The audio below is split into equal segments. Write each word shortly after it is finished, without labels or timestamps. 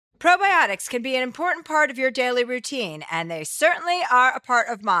Probiotics can be an important part of your daily routine, and they certainly are a part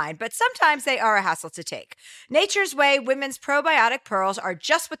of mine, but sometimes they are a hassle to take. Nature's Way Women's Probiotic Pearls are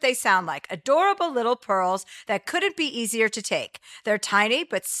just what they sound like, adorable little pearls that couldn't be easier to take. They're tiny,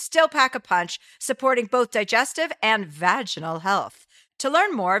 but still pack a punch, supporting both digestive and vaginal health. To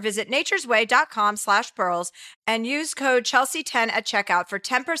learn more, visit naturesway.com/pearls and use code Chelsea10 at checkout for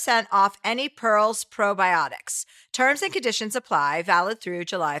 10% off any Pearls probiotics. Terms and conditions apply, valid through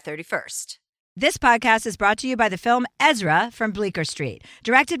July 31st. This podcast is brought to you by the film Ezra from Bleecker Street,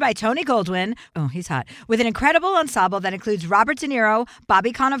 directed by Tony Goldwyn, oh, he's hot, with an incredible ensemble that includes Robert De Niro,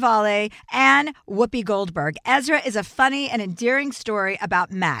 Bobby Cannavale, and Whoopi Goldberg. Ezra is a funny and endearing story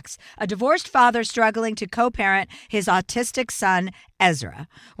about Max, a divorced father struggling to co-parent his autistic son, Ezra.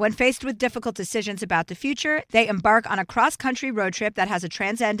 When faced with difficult decisions about the future, they embark on a cross-country road trip that has a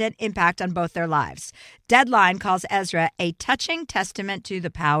transcendent impact on both their lives. Deadline calls Ezra a touching testament to the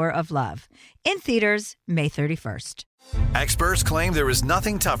power of love. In theaters, May 31st. Experts claim there is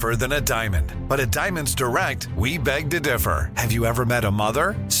nothing tougher than a diamond. But at Diamonds Direct, we beg to differ. Have you ever met a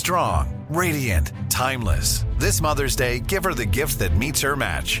mother? Strong, radiant, timeless. This Mother's Day, give her the gift that meets her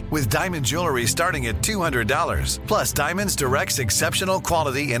match. With diamond jewelry starting at $200. Plus Diamonds Direct's exceptional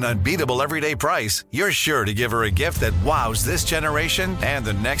quality and unbeatable everyday price, you're sure to give her a gift that wows this generation and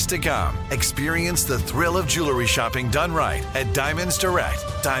the next to come. Experience the thrill of jewelry shopping done right at Diamonds Direct.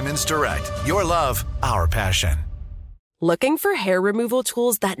 Diamonds Direct. Your love, our passion. Looking for hair removal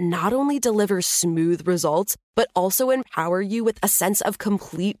tools that not only deliver smooth results, but also empower you with a sense of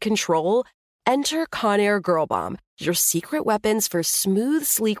complete control? Enter Conair Girl Bomb, your secret weapons for smooth,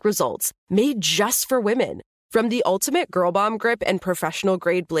 sleek results, made just for women. From the ultimate Girl Bomb grip and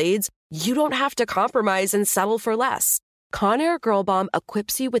professional-grade blades, you don't have to compromise and settle for less. Conair Girl Bomb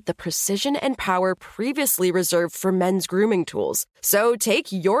equips you with the precision and power previously reserved for men's grooming tools. So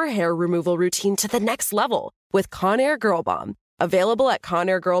take your hair removal routine to the next level with Conair Girl Bomb. Available at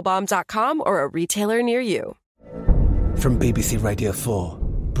ConairGirlBomb.com or a retailer near you. From BBC Radio 4,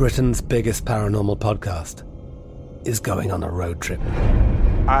 Britain's biggest paranormal podcast is going on a road trip.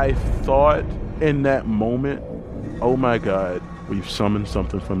 I thought in that moment, oh my God, we've summoned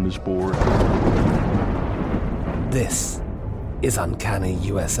something from this board. This is Uncanny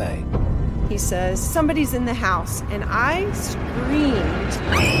USA. He says, somebody's in the house, and I screamed.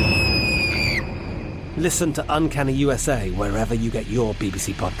 Listen to Uncanny USA wherever you get your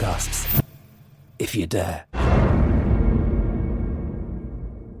BBC podcasts, if you dare.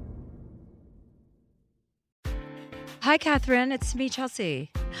 Hi, Catherine. It's me, Chelsea.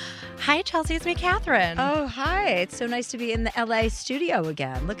 Hi, Chelsea. It's me, Catherine. Oh, hi. It's so nice to be in the LA studio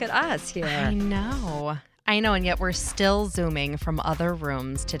again. Look at us here. I know, and yet we're still Zooming from other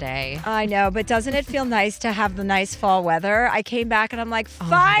rooms today. I know, but doesn't it feel nice to have the nice fall weather? I came back and I'm like,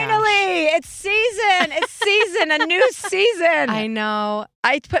 finally, it's season. It's season, a new season. I know.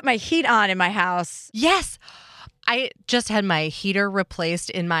 I put my heat on in my house. Yes. I just had my heater replaced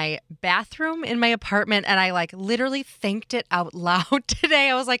in my bathroom in my apartment, and I literally thanked it out loud today.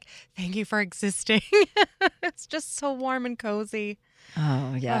 I was like, thank you for existing. It's just so warm and cozy.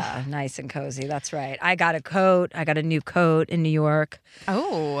 Oh, yeah. Nice and cozy. That's right. I got a coat. I got a new coat in New York.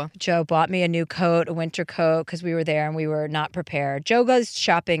 Oh. Joe bought me a new coat, a winter coat, because we were there and we were not prepared. Joe goes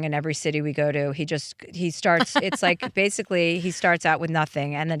shopping in every city we go to. He starts, it's like basically he starts out with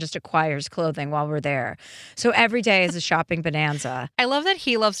nothing and then just acquires clothing while we're there. So every day is a shopping bonanza. I love that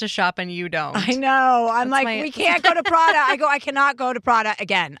he loves to shop and you don't. I know. I'm we can't go to Prada. I cannot go to Prada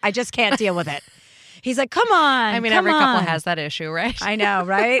again. I just can't deal with it. He's like, come on. I mean, every couple has that issue, right? I know,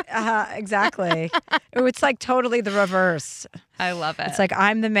 right? Exactly. It's like totally the reverse. I love it. It's like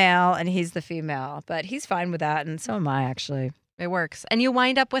I'm the male and he's the female, but he's fine with that, and so am I, actually. It works. And you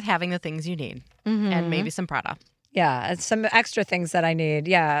wind up with having the things you need and maybe some Prada. Yeah, and some extra things that I need.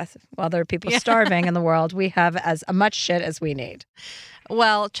 Yeah, while there are people starving in the world, we have as much shit as we need.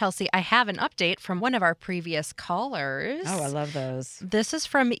 Well, Chelsea, I have an update from one of our previous callers. Oh, I love those. This is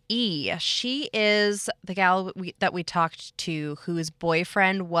from E. She is the gal that we talked to whose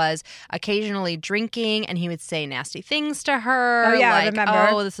boyfriend was occasionally drinking, and he would say nasty things to her. Oh, yeah, I remember.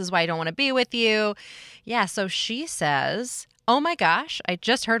 Oh, this is why I don't want to be with you. Yeah, so she says, oh my gosh, I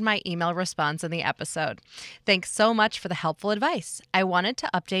just heard my email response in the episode. Thanks so much for the helpful advice. I wanted to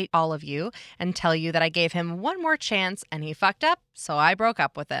update all of you and tell you that I gave him one more chance and he fucked up, so I broke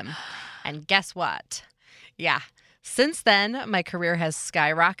up with him. And guess what? Yeah, Since then, my career has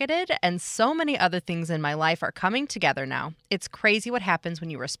skyrocketed, and so many other things in my life are coming together now. It's crazy what happens when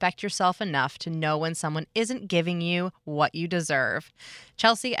you respect yourself enough to know when someone isn't giving you what you deserve.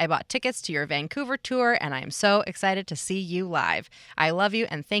 Chelsea, I bought tickets to your Vancouver tour, and I am so excited to see you live. I love you,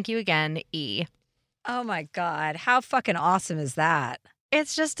 and thank you again, E. Oh my God. How fucking awesome is that?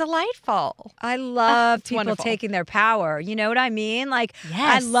 It's just delightful. I love people wonderful. taking their power. You know what I mean? Like,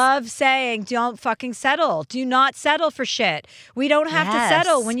 Yes. I love saying, don't fucking settle. Do not settle for shit. We don't have to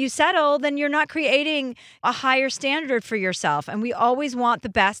settle. When you settle, then you're not creating a higher standard for yourself. And we always want the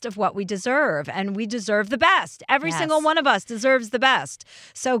best of what we deserve. And we deserve the best. Every single one of us deserves the best.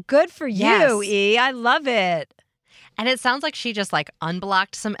 So good for you, E. I love it. And it sounds like she just like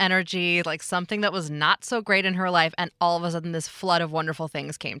unblocked some energy, like something that was not so great in her life. And all of a sudden this flood of wonderful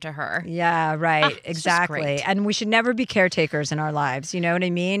things came to her. Yeah, right. It's just great. Exactly. And we should never be caretakers in our lives. You know what I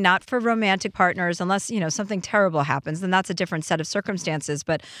mean? Not for romantic partners, unless, something terrible happens. Then that's a different set of circumstances.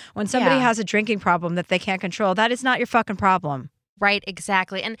 But when somebody has a drinking problem that they can't control, that is not your fucking problem. Right,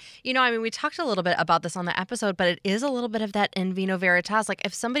 exactly. And, we talked a little bit about this on the episode, but it is a little bit of that in vino veritas. Like,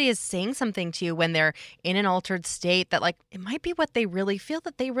 if somebody is saying something to you when they're in an altered state, that, like, it might be what they really feel,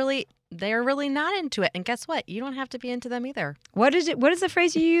 that they're really not into it. And guess what? You don't have to be into them either. What is it? What is the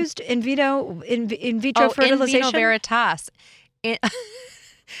phrase you used? In vitro fertilization? In vino veritas.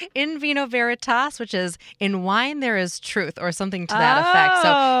 In vino veritas, which is in wine there is truth, or something to that effect.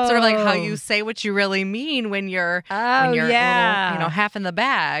 So sort of like how you say what you really mean when you're a little, half in the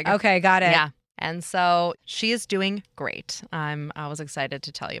bag. Okay, got it. Yeah. And so she is doing great. I was excited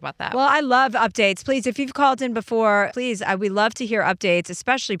to tell you about that. Well, I love updates. Please, if you've called in before, please, we love to hear updates,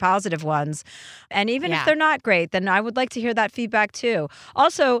 especially positive ones. And even if they're not great, then I would like to hear that feedback too.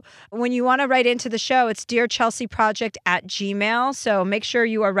 Also, when you want to write into the show, it's dearchelseaproject@gmail.com. So make sure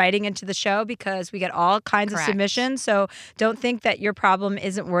you are writing into the show because we get all kinds of submissions. So don't think that your problem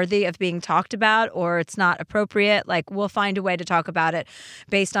isn't worthy of being talked about or it's not appropriate. Like, we'll find a way to talk about it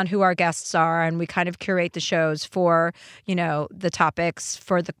based on who our guests are. And we kind of curate the shows for, the topics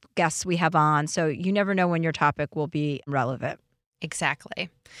for the guests we have on. So you never know when your topic will be relevant. Exactly.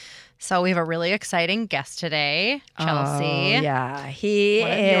 So we have a really exciting guest today, Chelsea. Oh, yeah. He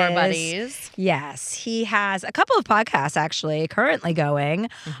one is of your buddies. Yes. He has a couple of podcasts actually currently going.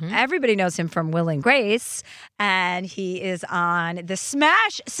 Mm-hmm. Everybody knows him from Will and Grace. And he is on the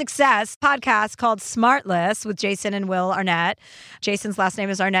smash success podcast called Smartless with Jason and Will Arnett. Jason's last name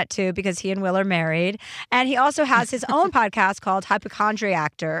is Arnett too because he and Will are married. And he also has his own podcast called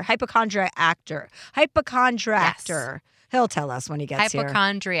Hypochondriactor. Yes. He'll tell us when he gets here.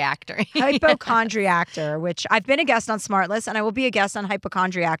 Hypochondriactor, which I've been a guest on Smartless, and I will be a guest on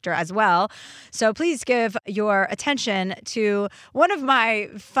Hypochondriactor as well. So please give your attention to one of my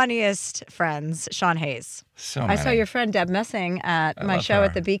funniest friends, Sean Hayes. I saw your friend Deb Messing at my show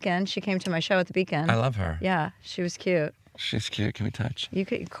at the Beacon. She came to my show at the Beacon. I love her. Yeah, she was cute. She's cute. Can we touch? You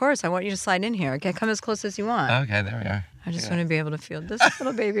could, of course. I want you to slide in here. Come as close as you want. Okay, there we are. I just want to be able to feel this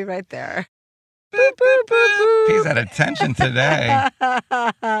little baby right there. Boop, boop, boop, boop. He's at attention today.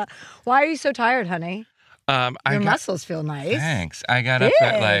 Why are you so tired, honey? Your muscles feel nice. Thanks. I got up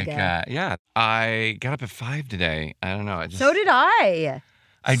at I got up at 5 today. I don't know. So did I.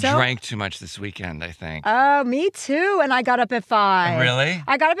 I drank too much this weekend, I think. Oh, me too. And I got up at 5. Really?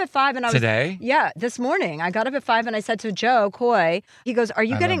 I got up at 5 and I was... Today? Yeah, this morning. I got up at 5 and I said to Joe Coy, he goes, are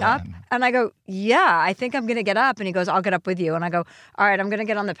you getting up? And I go, yeah, I think I'm going to get up. And he goes, I'll get up with you. And I go, all right, I'm going to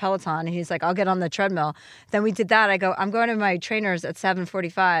get on the Peloton. And he's like, I'll get on the treadmill. Then we did that. I go, I'm going to my trainer's at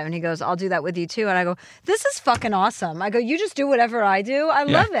 7:45. And he goes, I'll do that with you too. And I go, this is fucking awesome. I go, you just do whatever I do. I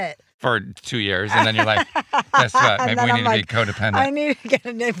love it. For 2 years, and then you're like, guess what? Maybe we need to be codependent. I need to get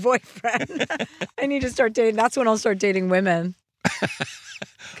a new boyfriend. I need to start dating. That's when I'll start dating women.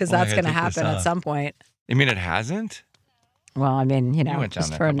 Because that's going to happen at some point. You mean it hasn't? Well, I mean,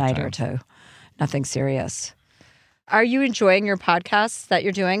 just for a night or two. Nothing serious. Are you enjoying your podcasts that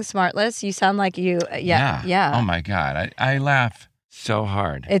you're doing, Smartless? You sound like you, yeah. Oh my God. I laugh so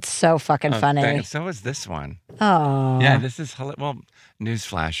hard. It's so fucking funny. So is this one. Oh. Yeah, this is, well,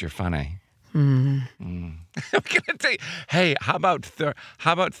 newsflash, you're funny. I'm gonna say, hey, how about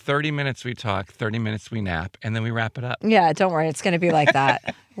 30 minutes we talk, 30 minutes we nap, and then we wrap it up? Yeah, don't worry, it's gonna be like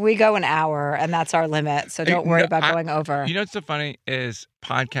that. We go an hour, and that's our limit. So don't worry about going over. You know what's so funny is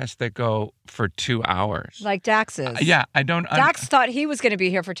podcasts that go for 2 hours. Like Dax's. Yeah, I don't. Dax thought he was going to be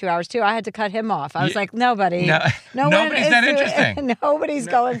here for 2 hours too. I had to cut him off. I was like, nobody. Nobody's that interesting. Nobody's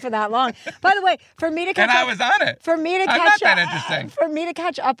going for that long. By the way, for me to catch and up, I was on it. For me to I'm catch not that up, interesting. For me to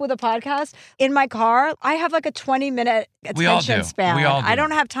catch up with a podcast in my car, I have like a 20-minute attention span. We all do. I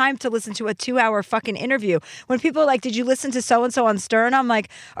don't have time to listen to a 2-hour fucking interview. When people are like, "Did you listen to so and so on Stern?" I'm like,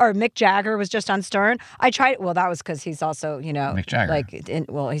 or Mick Jagger was just on Stern. I tried. Well, that was because he's also, Mick Jagger. like,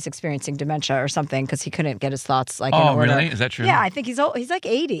 he's experiencing dementia or something because he couldn't get his thoughts like in order. Really? Is that true? Yeah, I think he's old. He's like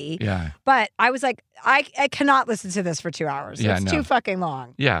 80. Yeah. But I was like, I cannot listen to this for 2 hours. Yeah, It's too fucking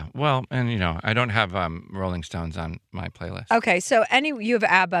long. Yeah. Well, and I don't have Rolling Stones on my playlist. Okay, so you have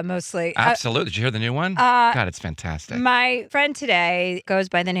ABBA mostly. Absolutely. Did you hear the new one? God, it's fantastic. My friend today goes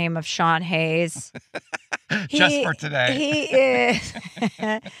by the name of Sean Hayes. Just for today.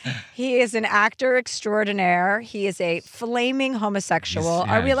 He is an actor extraordinaire. He is a flaming homosexual. Yes,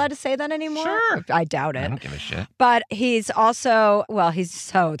 Are we yes. allowed to say that anymore? Sure. I doubt it. I don't give a shit. But he's also, he's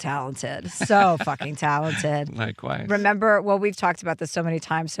so talented. So fucking talented. Likewise. Remember, we've talked about this so many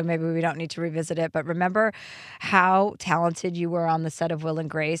times, so maybe we don't need to revisit it, but remember how talented you were on the set of Will and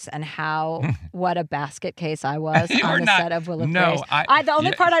Grace and what a basket case I was on the set of Will and Grace. The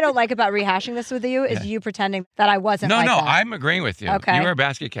only part I don't like about rehashing this with you is you pretending that I wasn't No, like that. I'm agreeing with you. Okay. You were a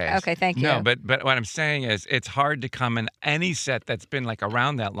basket case. Okay, thank you. No, but what I'm saying is it's hard to come in any set that's been like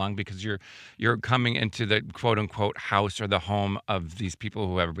around that long because you're coming into the quote unquote house or the home of these people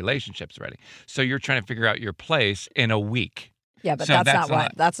who have relationships already. So you're trying to figure out your place in a week. Yeah, but So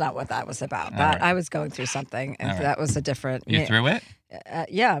that's not what that was about. right. I was going through something, and that was a different. You through it?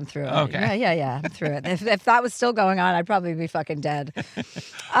 Yeah, I'm through it. Okay. Yeah, I'm through it. If that was still going on, I'd probably be fucking dead. Wait,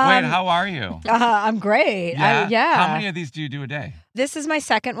 how are you? I'm great. Yeah. How many of these do you do a day? This is my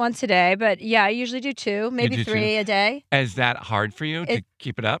second one today, but I usually do 2, maybe do 3 a day. Is that hard for you to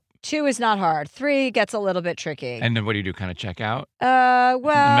keep it up? 2 is not hard. 3 gets a little bit tricky. And then what do? Kind of check out? Well, in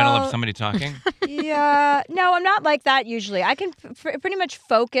the middle of somebody talking? Yeah. No, I'm not like that usually. I can pretty much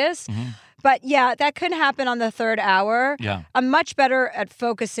focus. Mm-hmm. But yeah, that could happen on the 3rd hour. Yeah. I'm much better at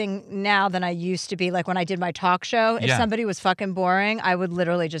focusing now than I used to be. Like when I did my talk show, if somebody was fucking boring, I would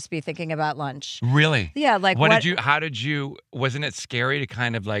literally just be thinking about lunch. Really? Yeah, like wasn't it scary to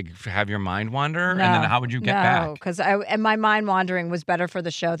kind of like have your mind wander? No, and then how would you get back? No, because my mind wandering was better for the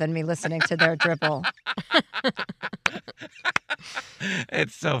show than me listening to their dribble.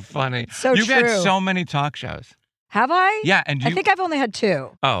 It's so funny. So You've had true. so many talk shows. Have I? Yeah, and I think I've only had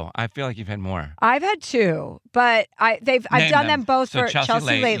 2. Oh, I feel like you've had more. I've had 2, but I've done them both So for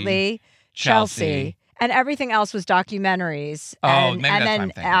Chelsea Lately, Chelsea, and everything else was documentaries. Oh, and maybe that's what I'm then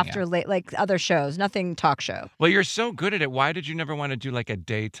thinking, after like other shows, nothing talk show. Well, you're so good at it. Why did you never want to do like a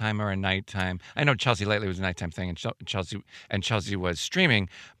daytime or a nighttime? I know Chelsea Lately was a nighttime thing, and Chelsea was streaming.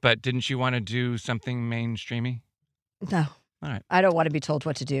 But didn't you want to do something mainstreamy? No. All right. I don't want to be told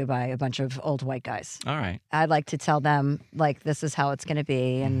what to do by a bunch of old white guys. All right. I'd like to tell them, like, this is how it's going to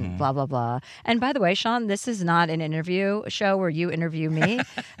be and blah, blah, blah. And by the way, Sean, this is not an interview show where you interview me.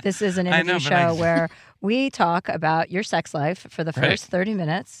 This is an interview show where we talk about your sex life for the first 30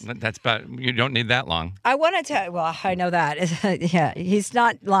 minutes. That's about, you don't need that long. I want to tell, well, I know that. Yeah, he's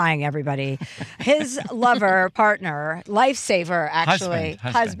not lying, everybody. His lover, partner, lifesaver, actually.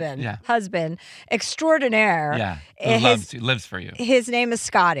 Husband, extraordinaire. Yeah. Who lives for you. His name is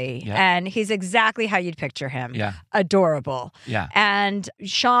Scotty, and he's exactly how you'd picture him. Yeah. Adorable. Yeah. And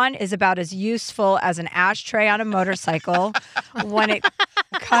Sean is about as useful as an ashtray on a motorcycle when it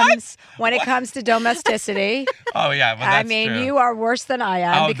comes to domesticity. Oh, yeah. Well, that's true. You are worse than I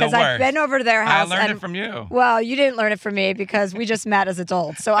am because I've been over to their house. I learned it from you. Well, you didn't learn it from me because we just met as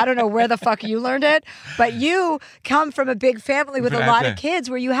adults. So I don't know where the fuck you learned it, but you come from a big family with a lot of kids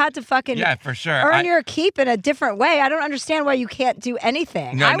where you had to fucking for sure. earn your keep in a different way. I don't understand why you can't do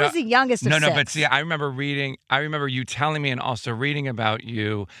anything. I was the youngest of 6. No, but see, I remember you telling me and also reading about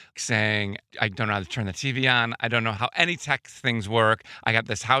you saying, I don't know how to turn the TV on. I don't know how any tech things work. I got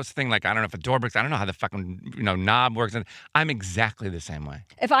this house thing, like I don't know if a door works. I don't know how the fucking knob works. And I'm exactly the same way.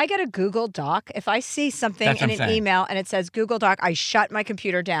 If I get a Google Doc, if I see something in an email and it says Google Doc, I shut my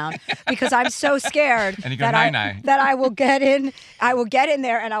computer down because I'm so scared and you go, that I will get in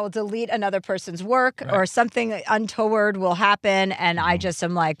there and I will delete another person's work or something untoward will happen and I just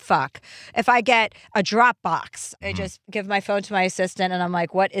am like, fuck. If I get a Dropbox, I just give my phone to my assistant and I'm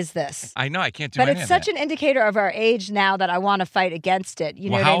like, what is this? I know, I can't do But any it's of such an indicator of our age now that I want to fight against it. You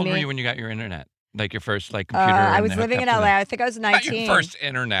know what I mean? How old were you when you got your internet? Like your first computer? I and was they living in hooked up LA. to I think I was Not 19. your first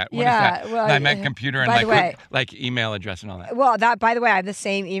internet. What is Yeah, that? well, I meant computer and by the way- like email address and all that. Well, by the way, I have the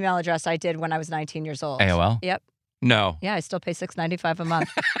same email address I did when I was 19 years old. AOL? Yep. No. Yeah, I still pay $6.95 a month.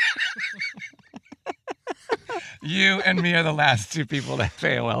 You and me are the last two people that have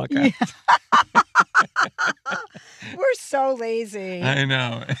AOL accounts. We're so lazy. I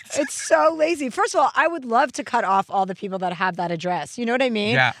know. It's so lazy. First of all, I would love to cut off all the people that have that address. You know what I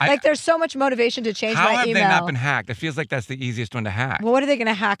mean? Yeah, there's so much motivation to change How my have email. they not been hacked? It feels like that's the easiest one to hack. Well, what are they going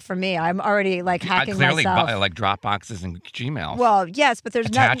to hack from me? I'm already hacking Clearly, myself. like Dropboxes and Gmail. Well, yes, but there's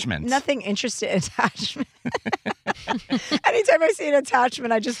Attachments. nothing interested in attachment. Anytime I see an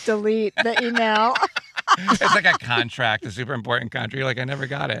attachment, I just delete the email. It's like a contract, a super important contract. You're like, I never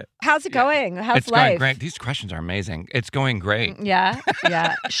got it. How's it going? How's It's life? going great. These questions are amazing. It's going great. Yeah.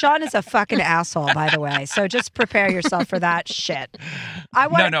 Sean is a fucking asshole, by the way. So just prepare yourself for that shit.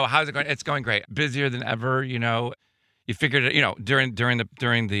 No. How's it going? It's going great. Busier than ever. You you figured it. During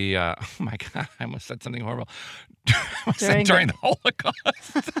the. Oh my God, I almost said something horrible. During the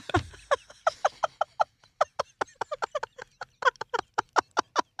Holocaust.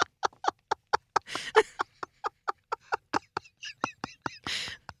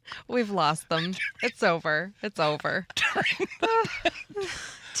 We've lost them. It's over. It's over.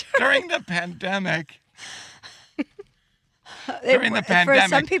 During the pandemic. For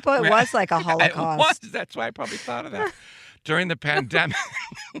some people, it was like a Holocaust. It was. That's why I probably thought of that. During the pandemic.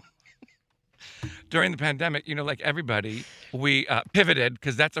 During the pandemic, like everybody, we pivoted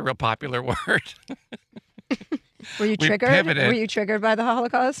because that's a real popular word. Were you triggered? Pivoted. Were you triggered by the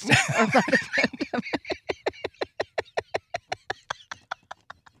Holocaust? Or by the pandemic?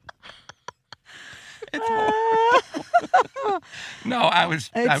 It's horrible. No, I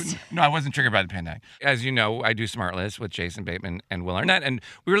wasn't triggered by the pandemic. As you know, I do Smartless with Jason Bateman and Will Arnett, and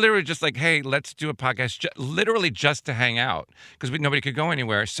we were literally just like, hey, let's do a podcast literally just to hang out because nobody could go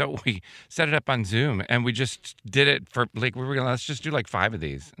anywhere. So we set it up on Zoom, and we just did it for let's just do 5 of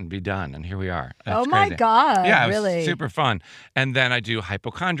these and be done. And here we are. That's my crazy. God. Yeah, really? It was super fun. And then I do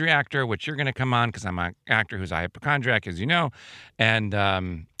Hypochondriactor, which you're going to come on because I'm an actor who's a hypochondriac, as you know. And,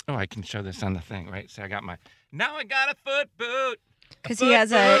 I can show this on the thing, right? So now I got a foot boot. Because he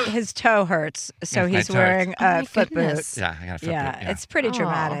has his toe hurts, so Yeah, he's my toe wearing a foot goodness. boot. Yeah, I got a foot boot. Yeah, It's pretty Aw.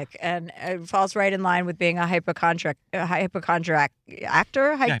 dramatic, and it falls right in line with being a hypochondriac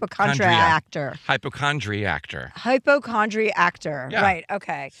actor. Hypochondriactor. Yeah. Right.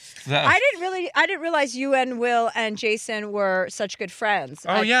 Okay. So- I didn't realize you and Will and Jason were such good friends.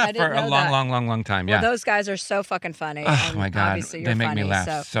 Oh, I yeah, didn't for know a that. long time. Yeah. Well, those guys are so fucking funny. Oh and my God, obviously they you're make funny, me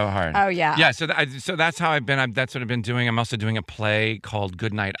laugh so hard. Oh yeah. Yeah, so that's how I've been. That's what I've been doing. I'm also doing a play called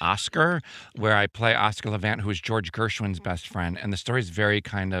Goodnight Oscar, where I play Oscar Levant, who is George Gershwin's best friend, and the story is very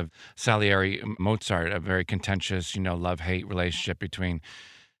kind of Salieri Mozart, a very contentious, love-hate relationship between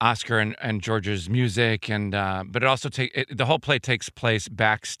Oscar and George's music, and but it also the whole play takes place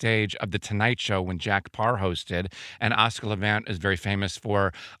backstage of the Tonight Show when Jack Parr hosted, and Oscar Levant is very famous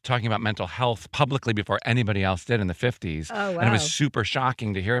for talking about mental health publicly before anybody else did in the 50s. Oh, wow. And it was super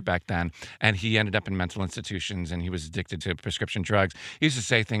shocking to hear it back then. And he ended up in mental institutions, and he was addicted to prescription drugs. He used to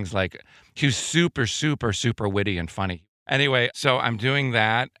say things like he was super, super, super witty and funny. Anyway, so I'm doing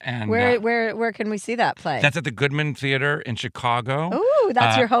that, and Where can we see that play? that's at the Goodman Theater in Chicago. Ooh,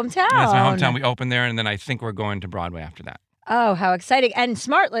 that's your hometown. That's my hometown. We opened there, and then I think we're going to Broadway after that. Oh, how exciting. And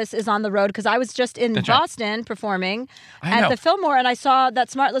Smartless is on the road because I was just in That's right. Boston performing I at know. the Fillmore, and I saw that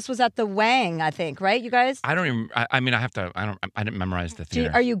Smartless was at the Wang, I think, right, you guys? I don't even. I mean, I didn't memorize the theater.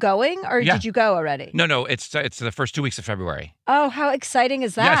 Are you going, or Yeah. did you go already? No. It's the first 2 weeks of February. Oh, how exciting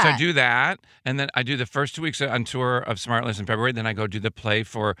is that? Yeah, so I do that, and then I do the first 2 weeks on tour of Smartless in February. Then I go do the play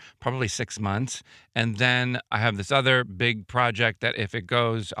for probably 6 months, and then I have this other big project that if it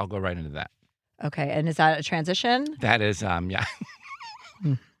goes, I'll go right into that. Okay, and is that a transition? That is, yeah.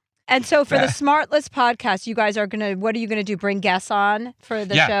 And so for the Smartless podcast, you guys are what are you gonna do? Bring guests on for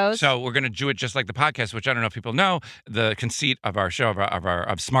the shows? So we're going to do it just like the podcast, which I don't know if people know. The conceit of our show, of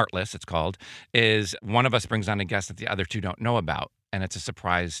Smartless, it's called, is one of us brings on a guest that the other two don't know about. And it's a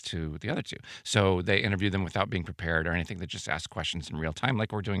surprise to the other two. So they interview them without being prepared or anything. They just ask questions in real time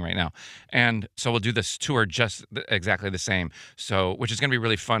like we're doing right now. And so we'll do this tour just exactly the same. So, which is going to be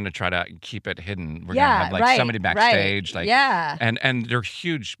really fun to try to keep it hidden. We're going to have somebody backstage. And they're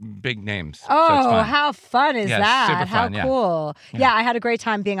huge, big names. Oh, so it's fun. how fun is that? Super fun, how cool. Yeah, I had a great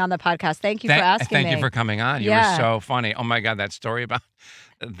time being on the podcast. Thank you for asking me. Thank you for coming on. You were so funny. Oh my God, that story about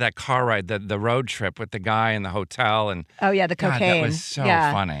that car ride, the road trip with the guy in the hotel, and the cocaine. God, that was so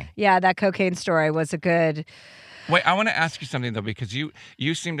funny. Yeah, that cocaine story was a good. Wait, I want to ask you something though, because you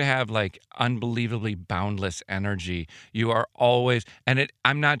seem to have like unbelievably boundless energy. You are always, and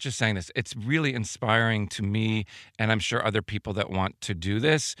I'm not just saying this, it's really inspiring to me, and I'm sure other people that want to do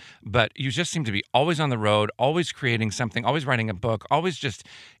this, but you just seem to be always on the road, always creating something, always writing a book, always just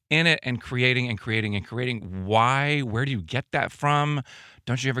in it and creating and creating and creating. Why? Where do you get that from?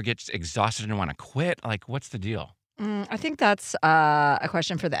 Don't you ever get exhausted and want to quit? Like, what's the deal? I think that's a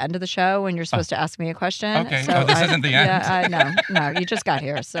question for the end of the show when you're supposed to ask me a question. Okay. So This isn't the end. Yeah, no, you just got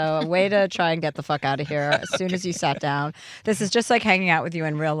here. So way to try and get the fuck out of here as soon as you sat down. This is just like hanging out with you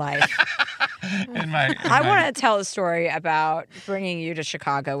in real life. I want to tell a story about bringing you to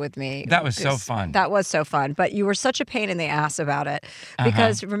Chicago with me. That was so fun. That was so fun. But you were such a pain in the ass about it.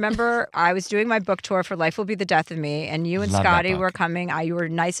 Because remember, I was doing my book tour for Life Will Be the Death of Me, and you and Love that Scotty book. were coming. You were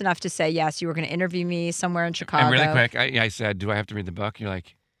nice enough to say yes. You were going to interview me somewhere in Chicago. And really quick, I said, do I have to read the book? You're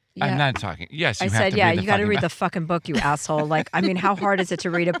like, Yeah. I'm not talking. Yes, you I have said, to yeah, read the you got to fucking read book. the fucking book, you asshole. Like, I mean, how hard is it to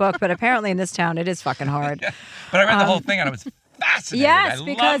read a book? But apparently in this town, it is fucking hard. Yeah. But I read the whole thing and I was fascinated. Yes, I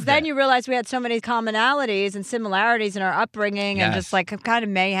because loved then it. you realize we had so many commonalities and similarities in our upbringing and just Yes. like kind of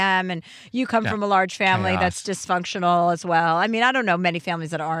mayhem. And you come Yeah. from a large family Chaos. that's dysfunctional as well. I mean, I don't know many families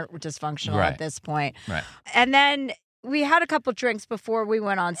that aren't dysfunctional Right. at this point. Right. And then we had a couple drinks before we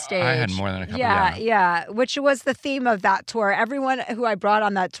went on stage. I had more than a couple, Yeah, which was the theme of that tour. Everyone who I brought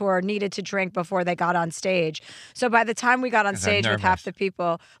on that tour needed to drink before they got on stage. So by the time we got on 'Cause I'm stage with half nervous. the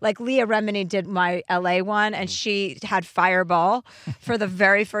people, like Leah Remini did my LA one, and she had Fireball for the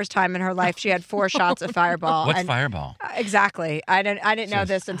very first time in her life. She had 4 shots of Fireball. What's and Fireball? Exactly. I didn't know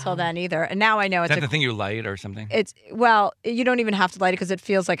this until then either, and now I know Is it's that the thing you light or something? It's well, you don't even have to light it because it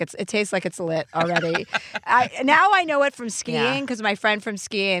feels like it tastes like it's lit already. Now I know it from skiing because my friend from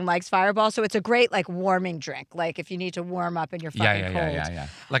skiing likes Fireball, so it's a great like warming drink. Like if you need to warm up and you're fucking cold. Yeah.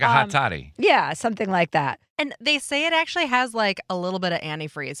 Like a hot toddy. Yeah, something like that. And they say it actually has like a little bit of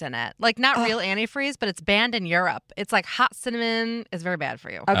antifreeze in it. Like not real antifreeze, but it's banned in Europe. It's like hot cinnamon is very bad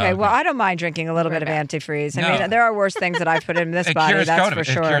for you. Okay, well, I don't mind drinking a little bit of antifreeze. I No. mean, there are worse things that I've put in this It body, cures that's COVID. for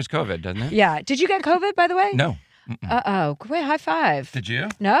sure. It cures COVID, doesn't it? Yeah. Did you get COVID, by the way? No. Uh-oh. Wait, high five. Did you?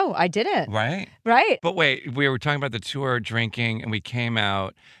 No, I didn't. Right? Right. But wait, we were talking about the tour drinking, and we came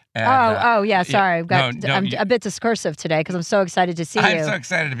out. And, yeah, sorry. I'm no, a bit discursive today because I'm so excited to see you. I'm so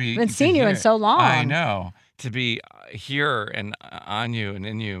excited to be. I haven't seen you in so long. I know. To be here and on you and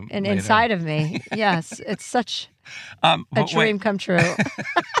in you. And later. inside of me. Yes. It's such a But dream come true.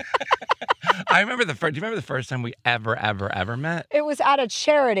 I remember the first. Do you remember the first time we ever met? It was at a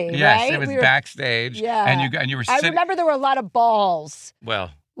charity, Yes, right? it was We were- backstage. Yeah. and you were I sitting. remember there were a lot of balls.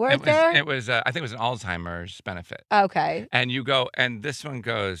 Well, Weren't there? It was. I think it was an Alzheimer's benefit. Okay. And you go, and this one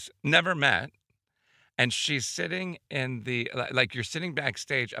goes, never met. And she's sitting in the, like you're sitting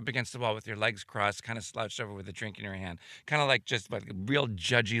backstage up against the wall with your legs crossed, kind of slouched over with a drink in your hand, kind of like just like a real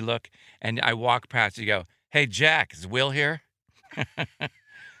judgy look. And I walk past, you go, hey, Jack, is Will here?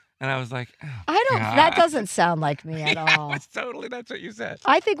 And I was like, oh, That doesn't sound like me at yeah, all. it's totally, that's what you said.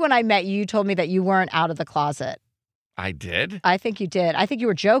 I think when I met you, you told me that you weren't out of the closet. I did? I think you did. I think you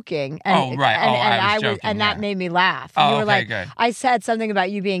were joking. And, Oh, right. And, Oh, and I was joking, and that yeah. made me laugh. Oh, you were okay, like, good. I said something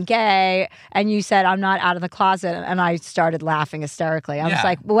about you being gay, and you said, I'm not out of the closet. And I started laughing hysterically. I was Yeah.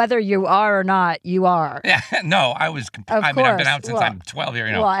 like, whether you are or not, you are. Yeah, no, I was, Of I mean, I've been course. out since Well- I'm 12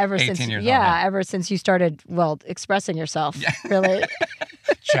 years, well, ever 18 since, years yeah, old. ever since you started, expressing yourself, really.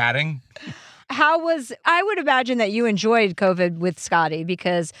 Chatting. I would imagine that you enjoyed COVID with Scotty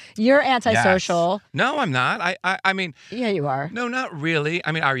because you're antisocial. Yes. No, I'm not. I mean, Yeah, you are. no, not really.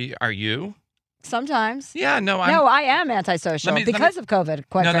 I mean, are you? Sometimes. Yeah, no, No, I am antisocial because of COVID,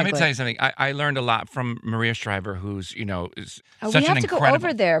 quite No, frankly. let me tell you something. I learned a lot from Maria Shriver, who's, is Oh, such we have an to go incredible...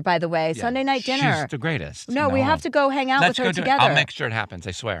 over there, by the way, Yeah, Sunday night dinner. She's the greatest. No, we have to go hang out Let's with her go do together. It. I'll make sure it happens,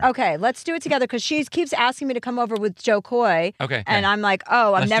 I swear. Okay, let's do it together because she keeps asking me to come over with Joe Coy. Okay. And I'm like,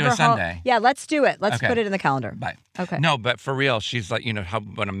 oh, I'm Let's do never a home. Sunday. Yeah, let's do it. Let's Okay. put it in the calendar. Bye. Okay. No, but for real, she's like,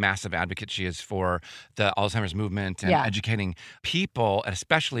 what a massive advocate she is for the Alzheimer's movement and Yeah. educating people,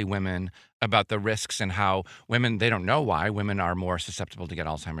 especially women, about the risks and how women, they don't know why women are more susceptible to get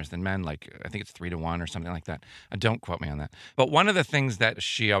Alzheimer's than men. Like, I think it's 3-1 or something like that. Don't quote me on that. But one of the things that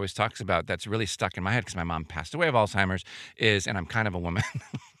she always talks about that's really stuck in my head because my mom passed away of Alzheimer's is, and I'm kind of a woman,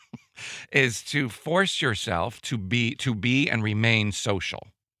 is to force yourself to be and remain social.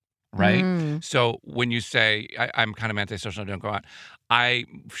 Right? So when you say, I'm kind of antisocial, don't go out,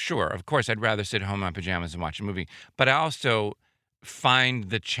 of course, I'd rather sit home in my pajamas and watch a movie. But I also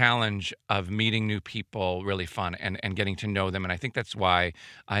find the challenge of meeting new people really fun and getting to know them. And I think that's why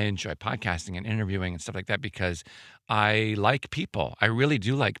I enjoy podcasting and interviewing and stuff like that, because I like people. I really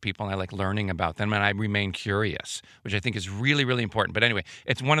do like people, and I like learning about them, and I remain curious, which I think is really, really important. But anyway,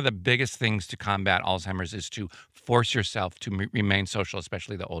 it's one of the biggest things to combat Alzheimer's is to force yourself to remain social,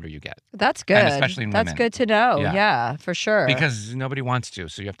 especially the older you get. That's good. And especially in women. That's good to know. Yeah. Yeah, for sure. Because nobody wants to,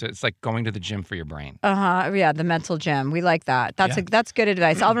 so you have to. It's like going to the gym for your brain. Yeah, the mental gym. We like that. That's good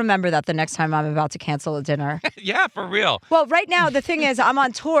advice. I'll remember that the next time I'm about to cancel a dinner. Yeah, for real. Well, right now the thing is, I'm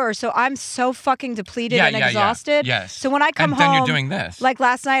on tour, so I'm so fucking depleted and exhausted. Yes. So when I come and home, then you're doing this. Like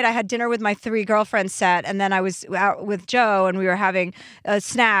last night, I had dinner with my 3 girlfriends set, and then I was out with Joe, and we were having a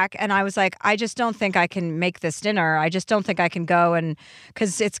snack, and I was like, I just don't think I can make this dinner. I just don't think I can go, and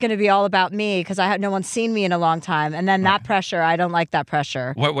because it's going to be all about me, because no one's seen me in a long time, and then that pressure, I don't like that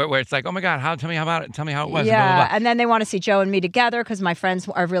pressure. Where it's like, oh my God, tell me about it. Tell me how it was. Yeah, blah, blah, blah. and then they want to see Joe and me together because my friends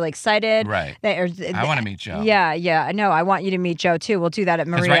are really excited. Right. I want to meet Joe. Yeah. I know. I want you to meet Joe too. We'll do that at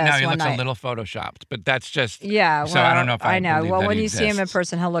Maria's right now he one looks night. a little photoshopped, but that's just Yeah. So I don't know if I know. believe Well, that when he you see him in exists.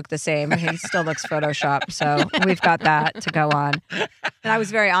 person, he'll look the same. He still looks photoshopped. So we've got that to go on. And I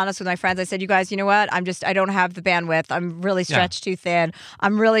was very honest with my friends. I said, you guys, you know what? I don't have the bandwidth. I'm really stretched too thin.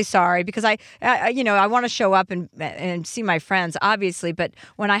 I'm really sorry because I want to show up and see my friends, obviously. But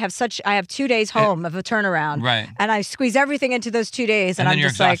when I have 2 days home of a turnaround, Right. and I squeeze everything into those 2 days, and then I'm you're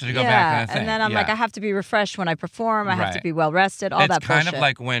just like, exhausted to go back to the thing. and then I'm like, I have to be refreshed when I perform. I have to Right. be well rested. All it's that kind bullshit. of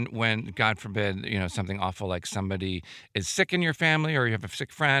like when God forbid, something awful like somebody is sick in your family, or you have a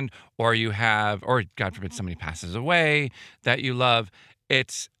sick friend, or God forbid somebody passes away that you love.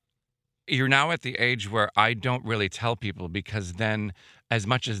 You're now at the age where I don't really tell people, because then as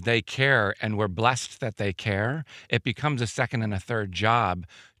much as they care and we're blessed that they care, it becomes a second and a third job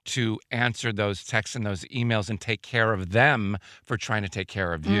to answer those texts and those emails and take care of them for trying to take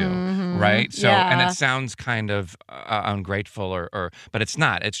care of you, right? So, and it sounds kind of ungrateful, but it's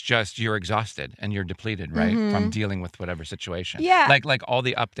not. It's just you're exhausted and you're depleted, right, from dealing with whatever situation. Yeah. Like all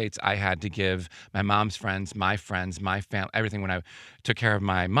the updates I had to give my mom's friends, my family, everything. When I took care of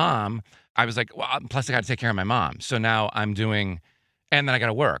my mom, I was like, well, plus I got to take care of my mom. So now I'm doing. And then I got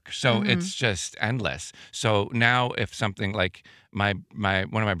to work. So it's just endless. So now if something like one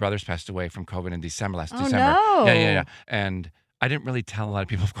of my brothers passed away from COVID in December, last December. No. Yeah. And I didn't really tell a lot of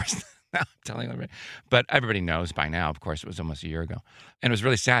people, of course. Now I'm telling everybody. But everybody knows by now, of course. It was almost a year ago. And it was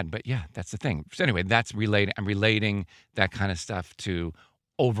really sad. But yeah, that's the thing. So anyway, I'm relating that kind of stuff to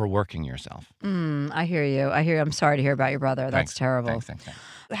overworking yourself. I hear you. I'm sorry to hear about your brother. That's terrible. Thanks.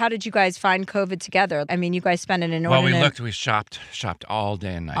 How did you guys find COVID together? I mean, you guys spent an inordinate... Well, we shopped all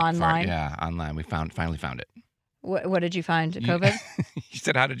day and night. Online? Online. We finally found it. What did you find? COVID? You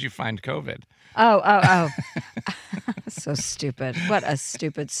said, how did you find COVID? Oh. So stupid. What a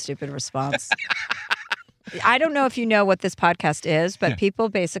stupid response. I don't know if you know what this podcast is, but people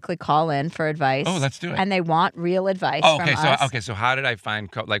basically call in for advice. Oh, let's do it. And they want real advice Oh, from okay. us. So how did I find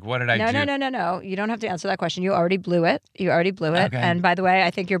what did I do? No. You don't have to answer that question. You already blew it. Okay. And by the way,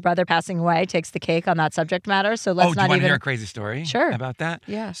 I think your brother passing away takes the cake on that subject matter. So let's do not you want even... to hear a crazy story? Sure. About that?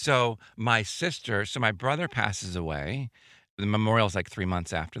 Yeah. So my brother passes away. The memorial's like 3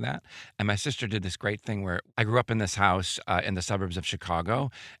 months after that. And my sister did this great thing where I grew up in this house in the suburbs of Chicago,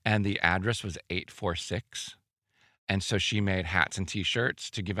 and the address was 846. And so she made hats and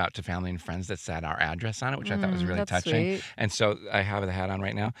T-shirts to give out to family and friends that said our address on it, which I thought was really that's touching. sweet. And so I have the hat on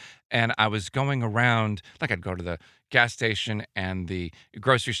right now. And I was going around, like I'd go to the gas station and the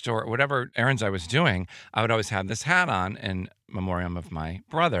grocery store, whatever errands I was doing, I would always have this hat on in memoriam of my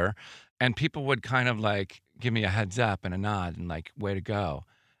brother. And people would kind of like give me a heads up and a nod and like, way to go.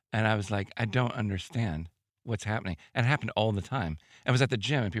 And I was like, I don't understand what's happening. And it happened all the time. I was at the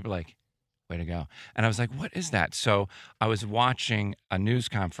gym and people were like, way to go. And I was like, what is that? So I was watching a news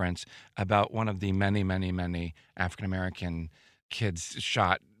conference about one of the many, many, many African-American kids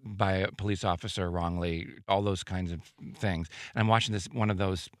shot by a police officer wrongly, all those kinds of things. And I'm watching one of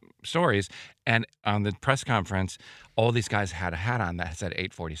those stories. And on the press conference, all these guys had a hat on that said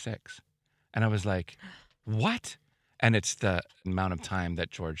 846. And I was like, what? And it's the amount of time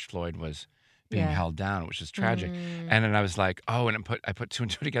that George Floyd was being held down, which is tragic. And then I was like, oh, and I put two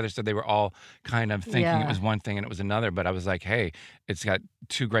and two together. So they were all kind of thinking it was one thing and it was another. But I was like, hey, it's got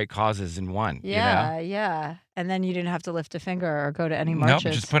two great causes in one. Yeah, you know? yeah. And then you didn't have to lift a finger or go to any marches.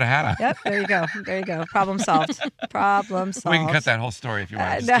 Nope, just put a hat on. Yep, there you go. There you go. Problem solved. Problem solved. We can cut that whole story if you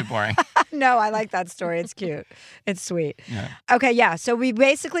want. It's too boring. No, I like that story. It's cute. It's sweet. Yeah. Okay, yeah. So we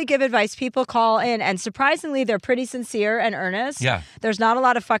basically give advice. People call in, and surprisingly, they're pretty sincere and earnest. Yeah. There's not a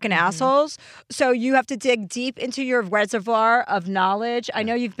lot of fucking assholes. So you have to dig deep into your reservoir of knowledge. I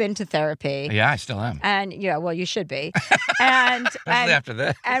know you've been to therapy. Yeah, I still am. And yeah, well, you should be. And Especially after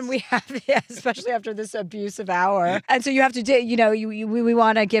this. And we have, especially after this abusive exclusive hour. And so you have to do, we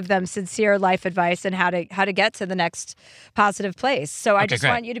want to give them sincere life advice and how to get to the next positive place. So I just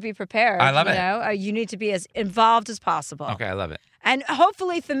want you to be prepared. I love it. You need to be as involved as possible. Okay, I love it. And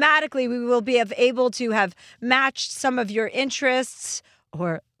hopefully, thematically, we will be able to have matched some of your interests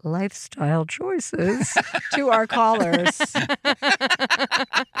or lifestyle choices to our callers.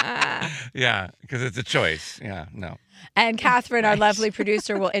 Yeah, because it's a choice. Yeah, no. And Catherine, our lovely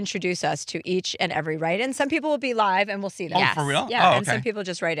producer, will introduce us to each and every write-in. Some people will be live and we'll see them. Oh, for real? Yeah, Oh, and some people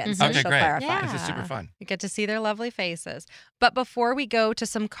just write in. So Okay, she'll great. clarify. Yeah. This is super fun. You get to see their lovely faces. But before we go to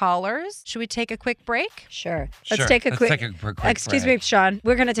some callers, should we take a quick break? Sure. Sure. Let's take a quick Excuse me, break. Sean.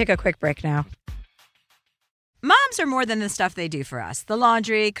 We're going to take a quick break now. Moms are more than the stuff they do for us. The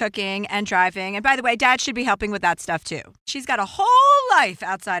laundry, cooking, and driving. And by the way, Dad should be helping with that stuff too. She's got a whole life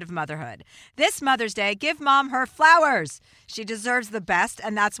outside of motherhood. This Mother's Day, give Mom her flowers. She deserves the best,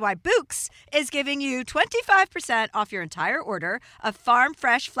 and that's why Bouqs is giving you 25% off your entire order of farm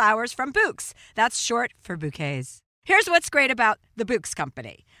fresh flowers from Bouqs. That's short for bouquets. Here's what's great about the Bouqs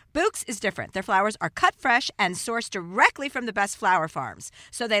Company. Bouqs is different. Their flowers are cut fresh and sourced directly from the best flower farms,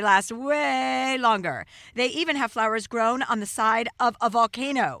 so they last way longer. They even have flowers grown on the side of a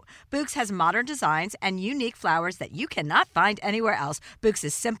volcano. Bouqs has modern designs and unique flowers that you cannot find anywhere else. Bouqs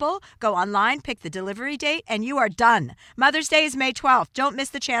is simple. Go online, pick the delivery date, and you are done. Mother's Day is May 12th. Don't miss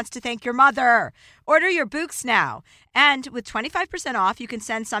the chance to thank your mother. Order your Bouqs now. And with 25% off, you can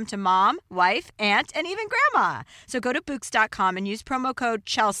send some to mom, wife, aunt, and even grandma. So go to Bouqs.com and use promo code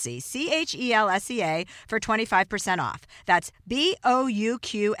Chelsea, CHELSEA, for 25% off. That's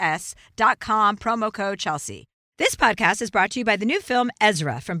BOUQS.com, promo code Chelsea. This podcast is brought to you by the new film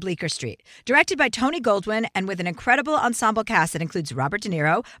Ezra from Bleecker Street, directed by Tony Goldwyn and with an incredible ensemble cast that includes Robert De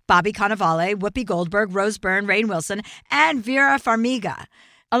Niro, Bobby Cannavale, Whoopi Goldberg, Rose Byrne, Rainn Wilson, and Vera Farmiga.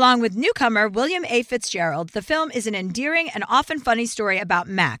 Along with newcomer William A. Fitzgerald, the film is an endearing and often funny story about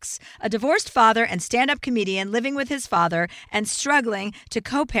Max, a divorced father and stand-up comedian living with his father and struggling to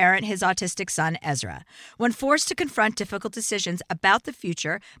co-parent his autistic son, Ezra. When forced to confront difficult decisions about the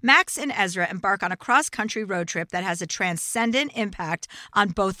future, Max and Ezra embark on a cross-country road trip that has a transcendent impact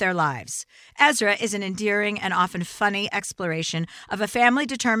on both their lives. Ezra is an endearing and often funny exploration of a family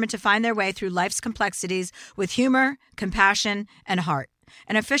determined to find their way through life's complexities with humor, compassion, and heart.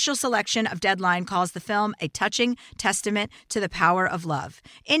 An official selection of Deadline calls the film a touching testament to the power of love.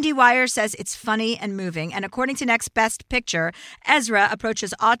 IndieWire says it's funny and moving, and according to Next Best Picture, Ezra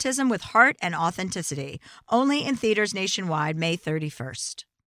approaches autism with heart and authenticity. Only in theaters nationwide, May 31st.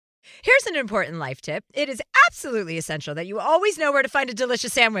 Here's an important life tip. It is absolutely essential that you always know where to find a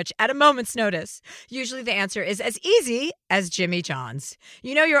delicious sandwich at a moment's notice. Usually the answer is as easy as Jimmy John's.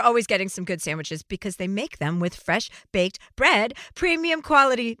 You know you're always getting some good sandwiches because they make them with fresh baked bread, premium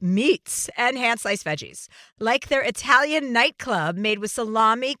quality meats, and hand-sliced veggies. Like their Italian nightclub made with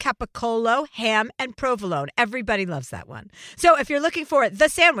salami, capicola, ham, and provolone. Everybody loves that one. So if you're looking for the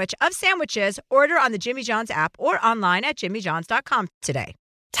sandwich of sandwiches, order on the Jimmy John's app or online at jimmyjohns.com today.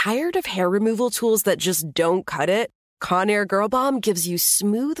 Tired of hair removal tools that just don't cut it? Conair Girl Bomb gives you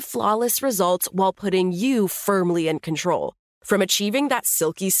smooth, flawless results while putting you firmly in control. From achieving that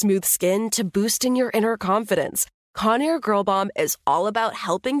silky smooth skin to boosting your inner confidence, Conair Girl Bomb is all about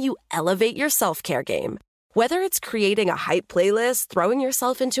helping you elevate your self-care game. Whether it's creating a hype playlist, throwing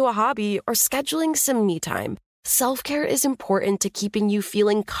yourself into a hobby, or scheduling some me time, self-care is important to keeping you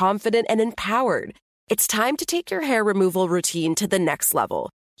feeling confident and empowered. It's time to take your hair removal routine to the next level.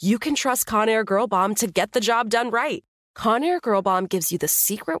 You can trust Conair Girl Bomb to get the job done right. Conair Girl Bomb gives you the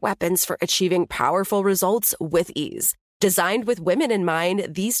secret weapons for achieving powerful results with ease. Designed with women in mind,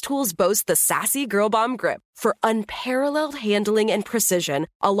 these tools boast the sassy Girl Bomb grip for unparalleled handling and precision,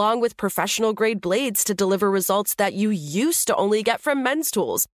 along with professional-grade blades to deliver results that you used to only get from men's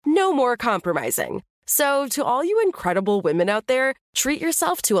tools. No more compromising. So, to all you incredible women out there, treat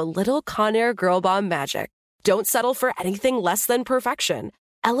yourself to a little Conair Girl Bomb magic. Don't settle for anything less than perfection.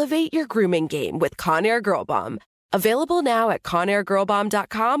 Elevate your grooming game with Conair Girl Bomb. Available now at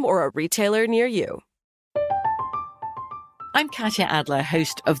ConairGirlBomb.com or a retailer near you. I'm Katya Adler,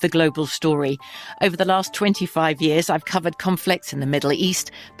 host of The Global Story. Over the last 25 years, I've covered conflicts in the Middle East,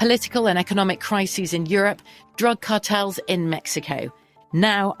 political and economic crises in Europe, drug cartels in Mexico.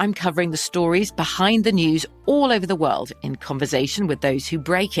 Now I'm covering the stories behind the news all over the world in conversation with those who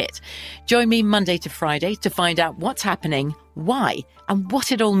break it. Join me Monday to Friday to find out what's happening, why, and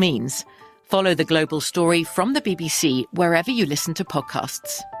what it all means. Follow The Global Story from the BBC wherever you listen to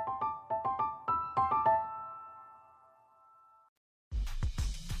podcasts.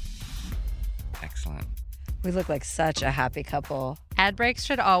 Excellent. We look like such a happy couple. Ad breaks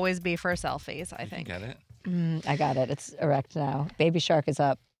should always be for selfies, I think. Get it? I got it. It's erect now. Baby Shark is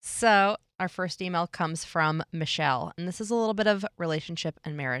up. So our first email comes from Michelle, and this is a little bit of relationship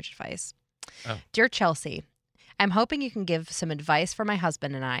and marriage advice. Oh. Dear Chelsea, I'm hoping you can give some advice for my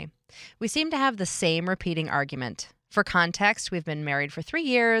husband and I. We seem to have the same repeating argument. For context, we've been married for 3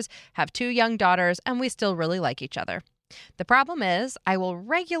 years, have 2 young daughters, and we still really like each other. The problem is, I will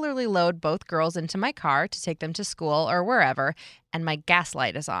regularly load both girls into my car to take them to school or wherever, and my gas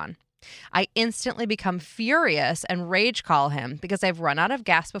light is on. I instantly become furious and rage call him because I've run out of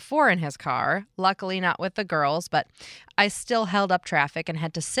gas before in his car, luckily not with the girls, but I still held up traffic and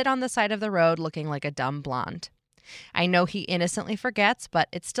had to sit on the side of the road looking like a dumb blonde. I know he innocently forgets, but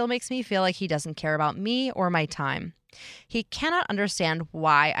it still makes me feel like he doesn't care about me or my time. He cannot understand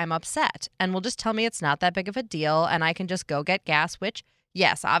why I'm upset and will just tell me it's not that big of a deal and I can just go get gas, which,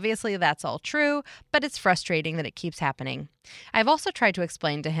 yes, obviously that's all true, but it's frustrating that it keeps happening. I've also tried to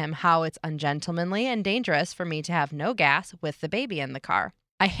explain to him how it's ungentlemanly and dangerous for me to have no gas with the baby in the car.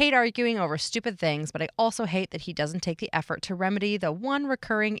 I hate arguing over stupid things, but I also hate that he doesn't take the effort to remedy the one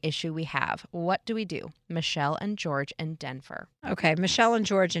recurring issue we have. What do we do? Michelle and George in Denver. Okay, Michelle and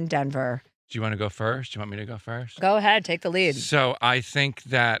George in Denver. Do you want to go first? Do you want me to go first? Go ahead, take the lead. So I think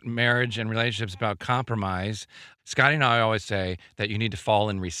that marriage and relationships about compromise. Scotty and I always say that you need to fall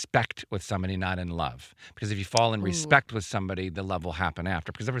in respect with somebody, not in love. Because if you fall in respect with somebody, the love will happen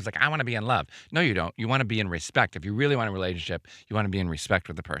after. Because everyone's like, I want to be in love. No, you don't. You want to be in respect. If you really want a relationship, you want to be in respect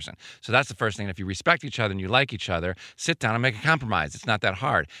with the person. So that's the first thing. If you respect each other and you like each other, sit down and make a compromise. It's not that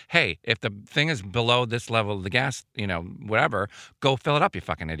hard. Hey, if the thing is below this level of the gas, whatever, go fill it up, you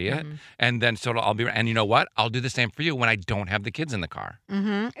fucking idiot. Mm-hmm. And then so I'll be, and you know what? I'll do the same for you when I don't have the kids in the car.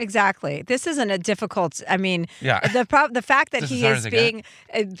 Mm-hmm. Exactly. This isn't a difficult, Yeah. The fact that This he as hard is as it being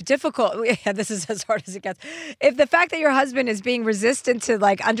difficult, yeah, this is as hard as it gets. If the fact that your husband is being resistant to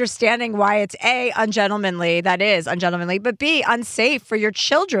understanding why it's A, ungentlemanly, that is ungentlemanly, but B, unsafe for your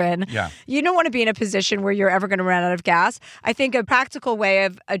children, you don't want to be in a position where you're ever going to run out of gas. I think a practical way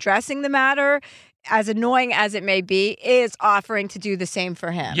of addressing the matter, as annoying as it may be, is offering to do the same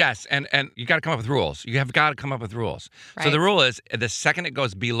for him. Yes, and you got to come up with rules. You have got to come up with rules. Right. So the rule is the second it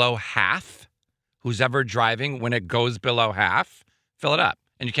goes below half, who's ever driving, when it goes below half, fill it up.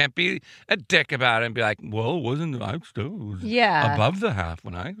 And you can't be a dick about it and be like, well, I still was above the half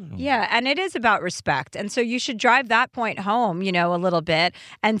when I... Yeah, and it is about respect. And so you should drive that point home, a little bit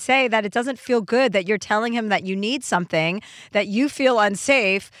and say that it doesn't feel good that you're telling him that you need something, that you feel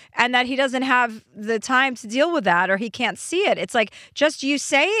unsafe, and that he doesn't have the time to deal with that or he can't see it. It's like just you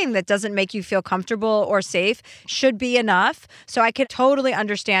saying that doesn't make you feel comfortable or safe should be enough. So I can totally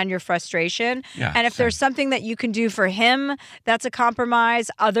understand your frustration. Yeah, and if there's something that you can do for him that's a compromise,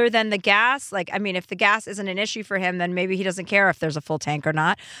 other than the gas, if the gas isn't an issue for him, then maybe he doesn't care if there's a full tank or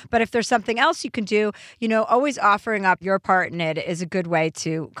not. But if there's something else you can do, always offering up your part in it is a good way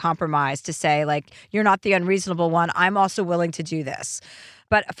to compromise, to say, you're not the unreasonable one. I'm also willing to do this.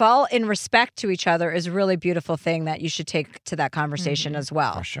 But fall in respect to each other is a really beautiful thing that you should take to that conversation as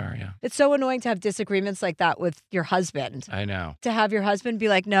well. For sure, yeah. It's so annoying to have disagreements like that with your husband. I know. To have your husband be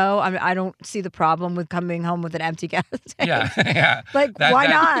like, no, I don't see the problem with coming home with an empty gas tank. Yeah. Why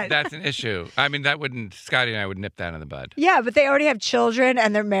not? That's an issue. I mean, Scotty and I would nip that in the bud. Yeah, but they already have children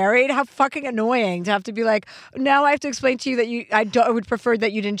and they're married. How fucking annoying to have to be like, now I have to explain to you that I would prefer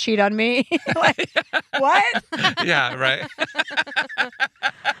that you didn't cheat on me. What? Yeah, right.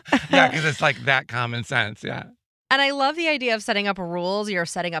 Yeah, because it's that common sense, yeah. And I love the idea of setting up rules. You're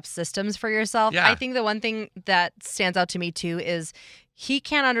setting up systems for yourself. Yeah. I think the one thing that stands out to me, too, is he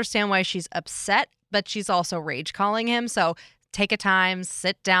can't understand why she's upset, but she's also rage calling him. So take a time,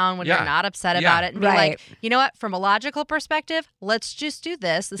 sit down when you're not upset about it and be like, you know what, from a logical perspective, let's just do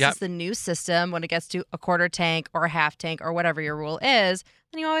this. This is the new system. When it gets to a quarter tank or a half tank or whatever your rule is,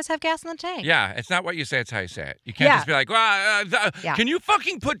 then you always have gas in the tank. Yeah, it's not what you say, it's how you say it. You can't just be like, well, can you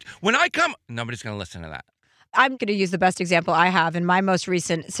fucking when I come... Nobody's going to listen to that. I'm going to use the best example I have in my most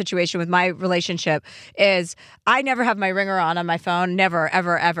recent situation with my relationship is I never have my ringer on my phone, never,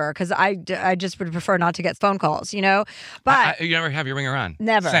 ever, ever, because I just would prefer not to get phone calls, But you never have your ringer on?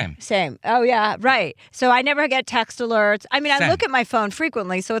 Never. Same. Oh, yeah, right. So I never get text alerts. I mean, I look at my phone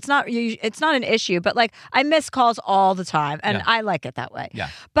frequently, so it's not an issue, but I miss calls all the time, and I like it that way. Yeah.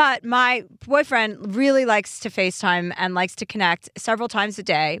 But my boyfriend really likes to FaceTime and likes to connect several times a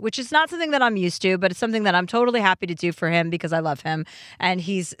day, which is not something that I'm used to, but it's something that I'm totally happy to do for him because I love him and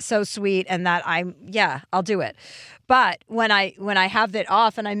he's so sweet and that I'll do it. But when I have it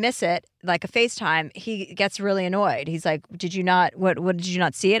off and I miss it, like a FaceTime, he gets really annoyed. He's like, "Did you not? What did you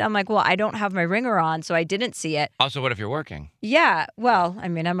not see it?" I'm like, "Well, I don't have my ringer on, so I didn't see it." Also, what if you're working? Yeah. Well, I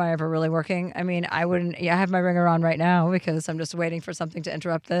mean, am I ever really working? I mean, I wouldn't. Yeah, I have my ringer on right now because I'm just waiting for something to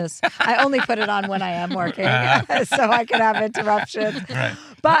interrupt this. I only put it on when I am working, so I can have interruptions. Right.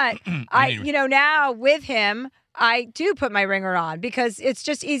 But now with him, I do put my ringer on because it's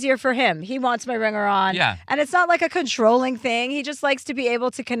just easier for him. He wants my ringer on. Yeah. And it's not like a controlling thing. He just likes to be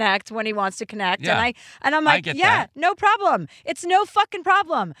able to connect when he wants to connect. Yeah. And I'm like, I get yeah, that. no problem. It's no fucking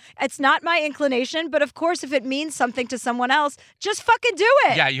problem. It's not my inclination, but of course, if it means something to someone else, just fucking do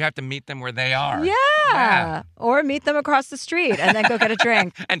it. Yeah, you have to meet them where they are. Yeah. Or meet them across the street and then go get a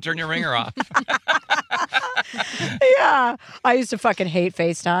drink. And turn your ringer off. Yeah. I used to fucking hate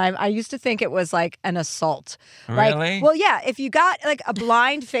FaceTime. I used to think it was like an assault. Really? Well, yeah. If you got like a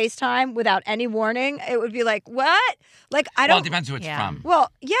blind FaceTime without any warning, it would be like, what? Like, I don't. Well, it depends who it's from.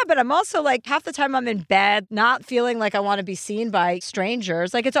 Well, yeah, but I'm also like half the time I'm in bed, not feeling like I want to be seen by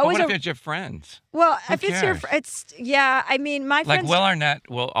strangers. Like it's But always what if it's your friends? well, Who if it's your, cares? it's yeah. I mean, my Like friends. Will Arnett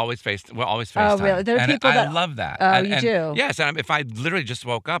will always FaceTime. Oh, really? There are and people I that- love that. Oh, you do? Yes, and if I literally just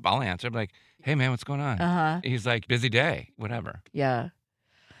woke up, I'll answer. I'm like, "Hey, man, what's going on?" He's like, "Busy day, whatever." Yeah.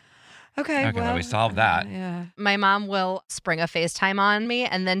 Okay. Well, we solved that. Yeah. My mom will spring a FaceTime on me,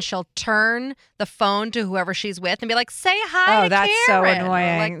 and then she'll turn the phone to whoever she's with and be like, "Say hi Oh, to that's so Karen." Or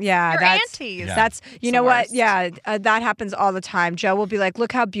annoying. like, Yeah, your that's- aunties. Yeah. That's, you It's know the what? worst. Yeah, that happens all the time. Joe will be like,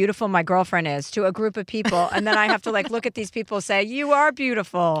 look how beautiful my girlfriend is to a group of people. And then I have to like look at these people and say, you are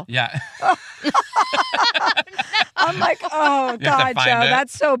beautiful. Yeah. I'm like, oh, You have to God, find Joe, it.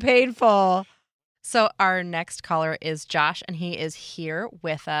 that's so painful. So our next caller is Josh, and he is here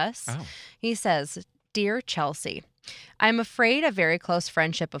with us. Oh. He says, "Dear Chelsea, I'm afraid a very close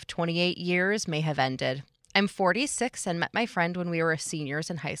friendship of 28 years may have ended. I'm 46 and met my friend when we were seniors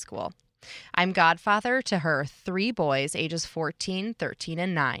in high school. I'm godfather to her 3 boys, ages 14, 13,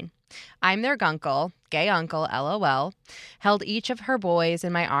 and 9. I'm their gunkle, gay uncle, LOL, held each of her boys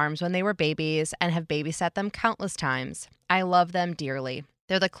in my arms when they were babies and have babysat them countless times. I love them dearly.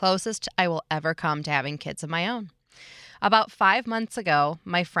 They're the closest I will ever come to having kids of my own. About 5 months ago,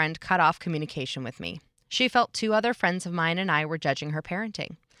 my friend cut off communication with me. She felt 2 other friends of mine and I were judging her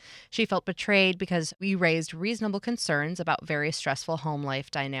parenting. She felt betrayed because we raised reasonable concerns about very stressful home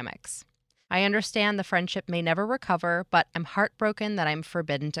life dynamics. I understand the friendship may never recover, but I'm heartbroken that I'm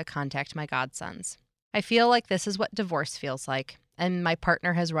forbidden to contact my godsons. I feel like this is what divorce feels like, and my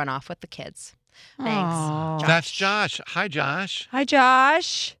partner has run off with the kids. Thanks. Aw. Josh. That's Josh. Hi, Josh. Hi,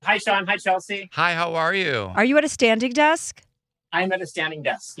 Josh. Hi, Sean. Hi, Chelsea. Hi, how are you? Are you at a standing desk? I'm at a standing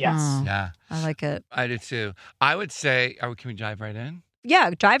desk. Yes. Oh, Yeah, I like it. I do too. I would say, can we dive right in?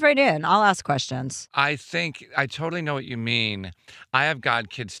 Yeah, dive right in. I'll ask questions. I think I totally know what you mean. I have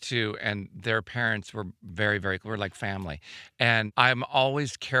godkids too, and their parents were we're like family. And I'm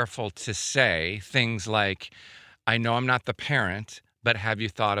always careful to say things like, I know I'm not the parent, but have you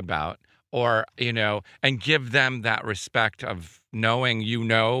thought about? Or, and give them that respect of knowing,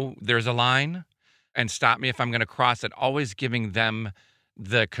 there's a line and stop me if I'm going to cross it. Always giving them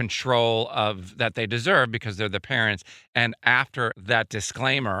the control of that they deserve because they're the parents. And after that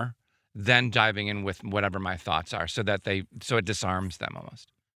disclaimer, then diving in with whatever my thoughts are so it disarms them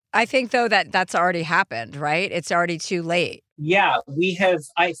almost. I think, though, that's already happened, right? It's already too late. Yeah,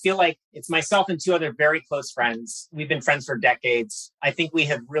 I feel like it's myself and 2 other very close friends. We've been friends for decades. I think we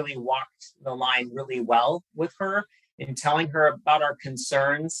have really walked the line really well with her in telling her about our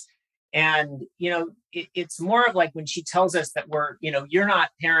concerns. And, it's more of like when she tells us that we're, you're not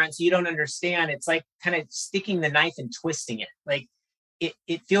parents, you don't understand. It's like kind of sticking the knife and twisting it. Like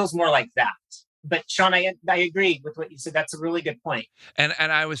it feels more like that. But Sean, I agree with what you said. That's a really good point. And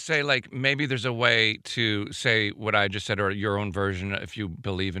I would say, like, maybe there's a way to say what I just said or your own version if you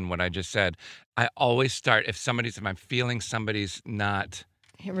believe in what I just said. I always start, if I'm feeling somebody's not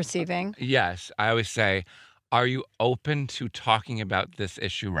Receiving. Yes, I always say, are you open to talking about this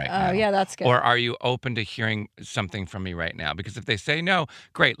issue right now? Oh, yeah, that's good. Or are you open to hearing something from me right now? Because if they say no,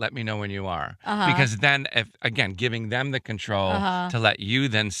 great, let me know when you are. Because then, giving them the control to let you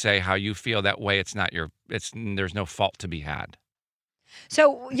then say how you feel, that way there's no fault to be had.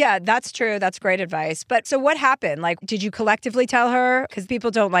 So, yeah, that's true. That's great advice. But so what happened? Like, did you collectively tell her? Because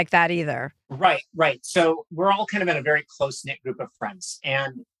people don't like that either. Right. So we're all kind of in a very close-knit group of friends.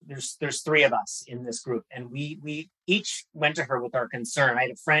 And there's 3 of us in this group. And we each went to her with our concern. I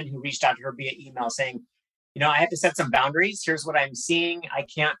had a friend who reached out to her via email saying, I have to set some boundaries. Here's what I'm seeing. I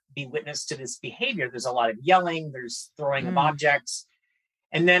can't be witness to this behavior. There's a lot of yelling. There's throwing of objects.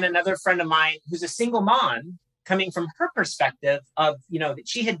 And then another friend of mine who's a single mom coming from her perspective of, that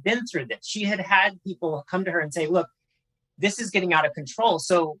she had been through this. She had had people come to her and say, look, this is getting out of control.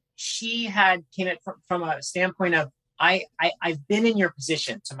 So she came at from a standpoint of, I've been in your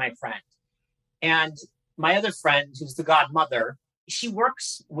position, to my friend. And my other friend, who's the godmother, she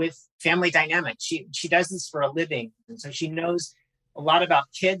works with family dynamics. She does this for a living. And so she knows a lot about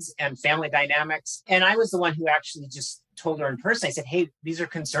kids and family dynamics. And I was the one who actually just told her in person. I said, hey, these are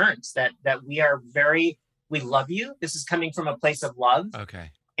concerns that we love you. This is coming from a place of love. Okay.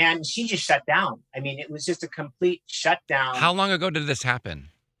 And she just shut down. I mean, it was just a complete shutdown. How long ago did this happen?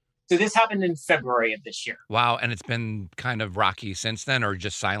 So this happened in February of this year. Wow. And it's been kind of rocky since then, or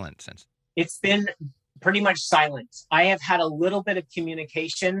just silent since? It's been pretty much silent. I have had a little bit of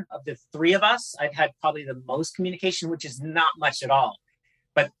communication. Of the three of us, I've had probably the most communication, which is not much at all.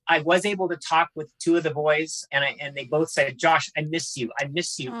 But I was able to talk with two of the boys, and they both said, Josh, I miss you. I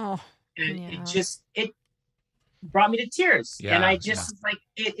miss you. Oh, and yeah. it brought me to tears. Yeah, and I just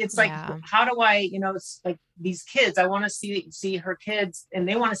it's like, how do I, it's like these kids, I want to see her kids, and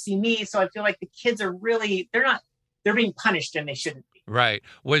they want to see me. So I feel like the kids are really, they're being punished, and they shouldn't be. Right.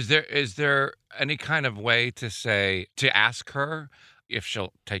 Is there any kind of way to ask her if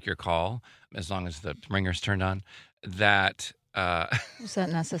she'll take your call, as long as the ringer's turned on, that is that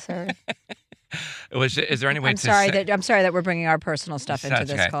necessary? Is there any way I'm sorry that we're bringing our personal stuff into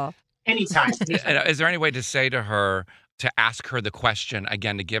this call. Anytime. Is there any way to say to her, to ask her the question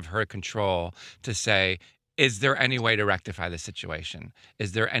again, to give her control, to say, is there any way to rectify the situation?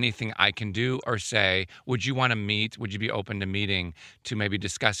 Is there anything I can do or say? Would you want to meet? Would you be open to meeting, to maybe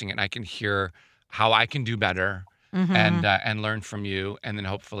discussing it? And I can hear how I can do better, and learn from you, and then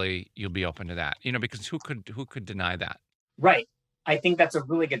hopefully you'll be open to that. Because who could deny that? Right. I think that's a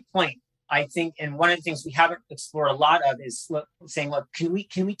really good point. I think, and one of the things we haven't explored a lot of is saying, look, can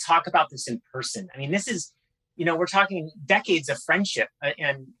we talk about this in person? I mean, this is, we're talking decades of friendship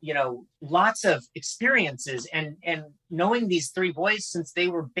and, lots of experiences and knowing these three boys since they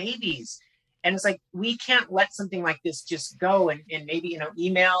were babies. And it's like, we can't let something like this just go and maybe,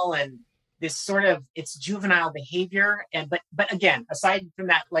 email and this sort of, it's juvenile behavior. But again, aside from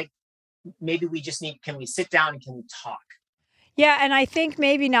that, like, maybe we just can we sit down and can we talk? Yeah, and I think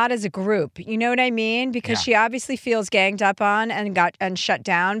maybe not as a group. You know what I mean? Because she obviously feels ganged up on and shut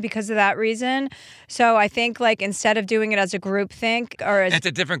down because of that reason. So I think, like, instead of doing it as a group it's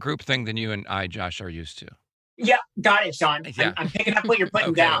a different group thing than you and I, Josh, are used to. Yeah, got it, Sean. Yeah. I'm picking up what you're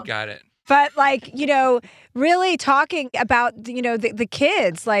putting down. Got it. But, like, really talking about, the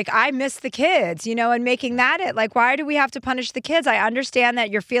kids, like, I miss the kids, and making that it. Like, why do we have to punish the kids? I understand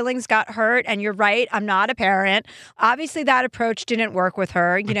that your feelings got hurt, and you're right. I'm not a parent. Obviously, that approach didn't work with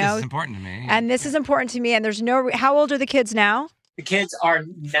her, But this is important to me. And this is important to me, and there's how old are the kids now? The kids are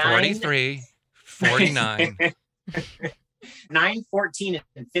 9. 43, 49. 9, 14,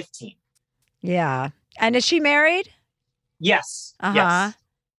 and 15. Yeah. And is she married? Yes. Uh-huh. Yes.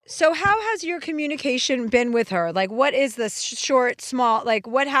 So how has your communication been with her? Like, what is this short, small, like,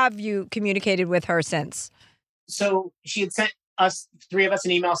 what have you communicated with her since? So she had sent three of us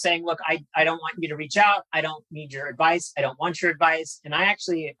an email saying, look, I don't want you to reach out. I don't need your advice. I don't want your advice. And I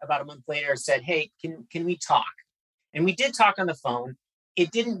actually, about a month later, said, hey, can we talk? And we did talk on the phone.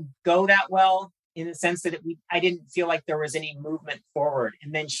 It didn't go that well in the sense that I didn't feel like there was any movement forward.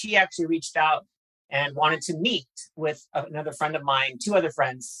 And then she actually reached out and wanted to meet with another friend of mine, two other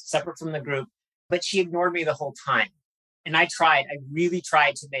friends separate from the group, but she ignored me the whole time. And I really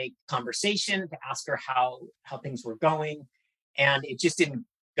tried to make conversation, to ask her how things were going, and it just didn't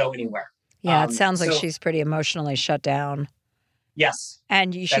go anywhere. Yeah, it sounds like she's pretty emotionally shut down. Yes.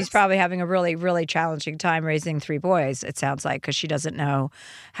 And she's probably having a really, really challenging time raising three boys, it sounds like, because she doesn't know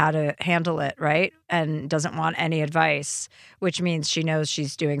how to handle it, right? And doesn't want any advice, which means she knows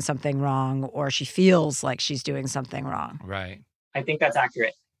she's doing something wrong, or she feels like she's doing something wrong. Right. I think that's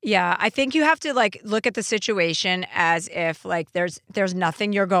accurate. Yeah, I think you have to, like, look at the situation as if, like, there's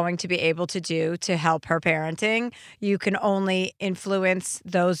nothing you're going to be able to do to help her parenting. You can only influence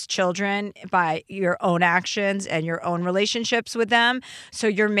those children by your own actions and your own relationships with them. So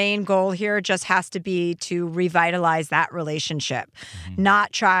your main goal here just has to be to revitalize that relationship,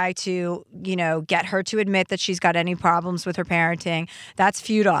 not try to, get her to admit that she's got any problems with her parenting. That's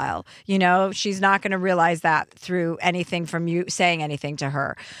futile. She's not going to realize that through anything from you saying anything to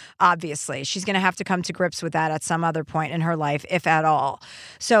her. Obviously, she's going to have to come to grips with that at some other point in her life, if at all.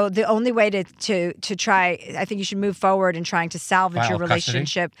 So the only way to try, I think you should move forward in trying to salvage your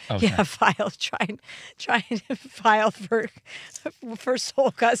relationship. Okay. Yeah, trying to file for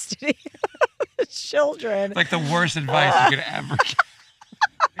sole custody of children. It's like the worst advice you could ever get.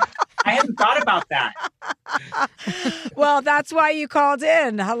 I hadn't thought about that. Well, that's why you called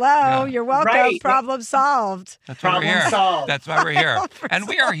in. Hello, Yeah. you're welcome. Right. Problem solved. That's why we're Problem here. solved. That's why we're here. And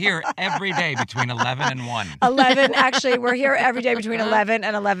we are here every day between 11 and 1. 11, actually, we're here every day between 11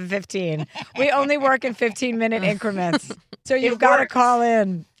 and 11:15. We only work in 15-minute increments. So you've got to works. call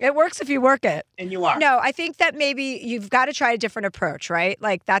in. It works if you work it. And you are. No, I think that maybe you've got to try a different approach, right?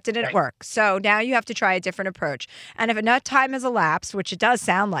 Like that didn't Right. work. So now you have to try a different approach. And if enough time has elapsed, which it does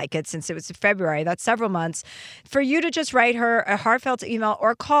sound like it since it was February, that's several months, for you to just write her a heartfelt email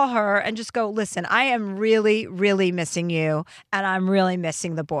or call her and just go, listen, I am really, really missing you and I'm really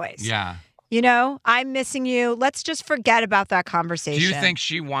missing the boys. Yeah. You know, I'm missing you. Let's just forget about that Do conversation. you think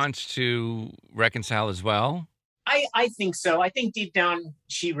she wants to reconcile as well? I think so. I think deep down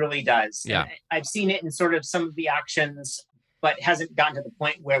she really does. Yeah. And I've seen it in sort of some of the actions, but hasn't gotten to the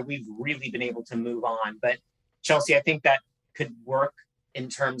point where we've really been able to move on. But Chelsea, I think that could work in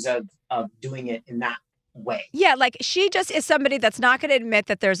terms of doing it in that way. Yeah, like she just is somebody that's not going to admit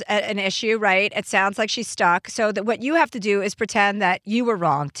that there's an issue, right? It sounds like she's stuck. So that what you have to do is pretend that you were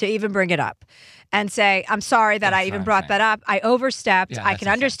wrong to even bring it up and say, I'm sorry that That's I what even I'm brought saying. that up. I overstepped. Yeah, I that's can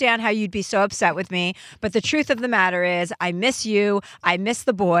what I'm saying. understand how you'd be so upset with me. But the truth of the matter is I miss you. I miss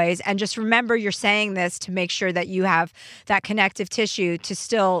the boys. And just remember you're saying this to make sure that you have that connective tissue to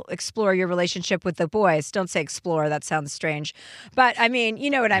still explore your relationship with the boys. Don't say explore. That sounds strange. But I mean, you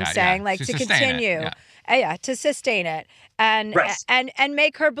know what I'm Yeah, saying? yeah. Like To to sustain it, continue. yeah. Yeah, to sustain it and Right. and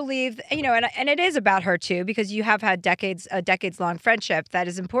make her believe, you know, and it is about her too, because you have had a decades long friendship that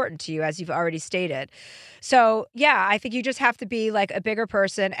is important to you, as you've already stated. So yeah, I think you just have to be like a bigger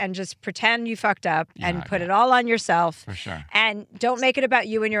person and just pretend you fucked up and Yeah, put yeah. it all on yourself. For sure. And don't make it about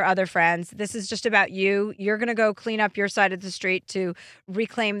you and your other friends. This is just about you. You're going to go clean up your side of the street to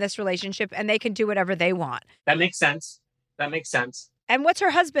reclaim this relationship, and they can do whatever they want. That makes sense. That makes sense. And what's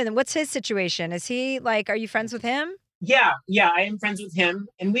her husband and what's his situation? Is he like, are you friends with him? Yeah, I am friends with him.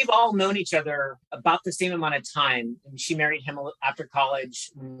 And we've all known each other about the same amount of time. And she married him after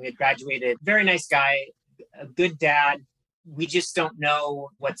college when we had graduated. Very nice guy, a good dad. We just don't know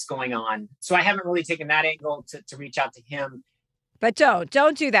what's going on. So I haven't really taken that angle to reach out to him. But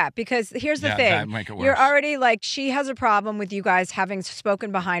don't do that, because here's the Yeah, thing. that'd make it You're worse. already like, she has a problem with you guys having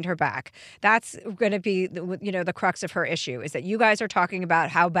spoken behind her back. That's going to be, the crux of her issue, is that you guys are talking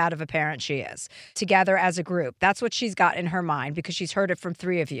about how bad of a parent she is together as a group. That's what she's got in her mind, because she's heard it from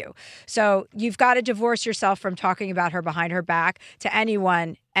three of you. So you've got to divorce yourself from talking about her behind her back to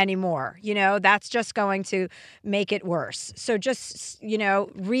anyone anymore. That's just going to make it worse. So just,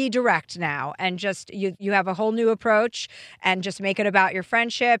 redirect now, and just you have a whole new approach, and just make it about your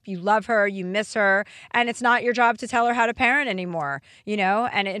friendship. You love her, you miss her, and it's not your job to tell her how to parent anymore,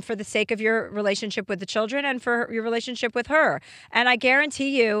 and for the sake of your relationship with the children and for your relationship with her. And I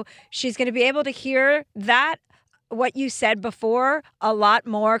guarantee you she's going to be able to hear that what you said before a lot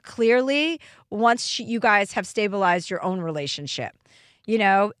more clearly once you guys have stabilized your own relationship.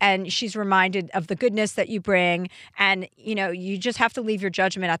 And she's reminded of the goodness that you bring, and you just have to leave your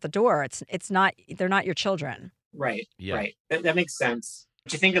judgment at the door. It's not, they're not your children. Right. Yeah. Right. That makes sense.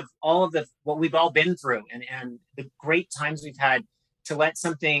 But you think of all of what we've all been through and the great times we've had, to let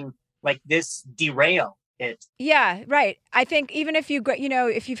something like this derail it. Yeah, right. I think even if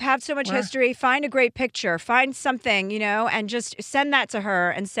if you've had so much history, find a great picture, find something, and just send that to her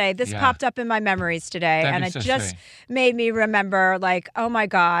and say, this Yeah. popped up in my memories today. That'd And be it so just sweet. made me remember, like, oh my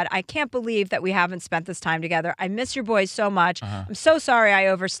God, I can't believe that we haven't spent this time together. I miss your boys so much. Uh-huh. I'm so sorry I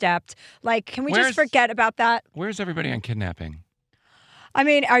overstepped. Like, can we Where's- just forget about that? Where's everybody on kidnapping? I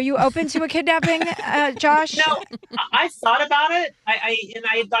mean, are you open to a kidnapping, Josh? No, I thought about it.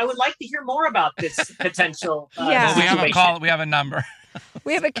 I would like to hear more about this potential. Yeah. Well, we have a situation. call. We have a number.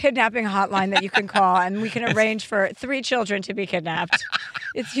 We have a kidnapping hotline that you can call, and we can arrange for 3 children to be kidnapped.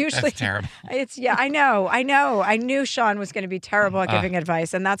 It's usually That's terrible. I know. I knew Sean was going to be terrible at giving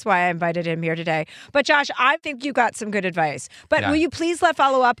advice, and that's why I invited him here today. But Josh, I think you got some good advice. But Yeah. will you please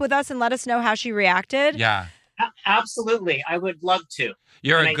follow up with us and let us know how she reacted? Yeah. Absolutely, I would love to.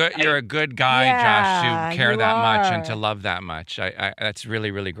 You're And a I- good. I- You're a good guy, Yeah, Josh, to care you that much and are. to love that much. That's really,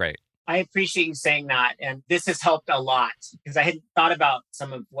 really great. I appreciate you saying that, and this has helped a lot because I hadn't thought about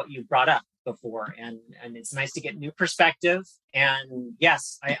some of what you brought up before, and it's nice to get new perspective. And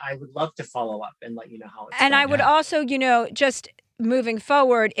yes, I would love to follow up and let you know how it's And going. I would also, just moving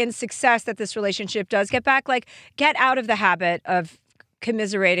forward in success that this relationship does get back, like, get out of the habit of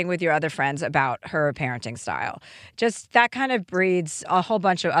commiserating with your other friends about her parenting style. Just that kind of breeds a whole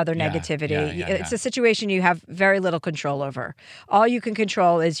bunch of other Yeah, negativity. yeah, It's yeah. a situation you have very little control over. All you can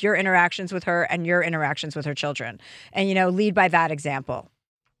control is your interactions with her and your interactions with her children. And, lead by that example.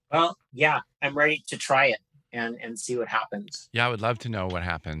 Well, yeah, I'm ready to try it and see what happens. Yeah, I would love to know what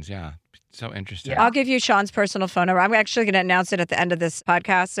happens. Yeah. So interesting. Yeah. I'll give you Sean's personal phone number. I'm actually going to announce it at the end of this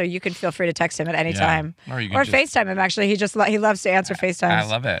podcast, so you can feel free to text him at any time. Or you can Or just- FaceTime him, actually. He loves to answer FaceTimes. I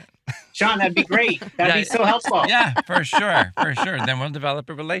love it. Sean, that'd be great. That'd be so helpful. Yeah, for sure. For sure. Then we'll develop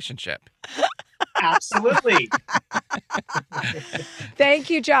a relationship. Absolutely. Thank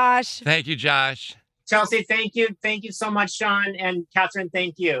you, Josh. Thank you, Josh. Chelsea, thank you. Thank you so much, Sean. And Catherine,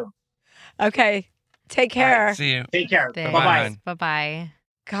 thank you. Okay. Take care. See you. Take care. Thanks. Bye-bye. Bye-bye.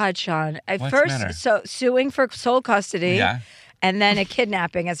 God, Sean. At What's first, the matter? so suing for sole custody Yeah. and then a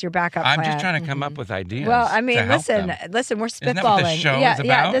kidnapping as your backup I'm plan. just trying to come up with ideas. Well, I mean, to help listen, them. we're Isn't that what the spitballing. show yeah, is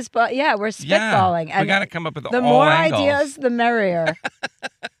yeah, about? we're spitballing. We And got to come up with the all more angles. ideas, the merrier.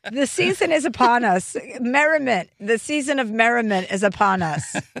 The season is upon us. Merriment. The season of merriment is upon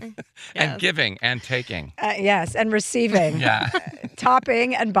us. And giving and taking. Yes, and receiving. Yeah.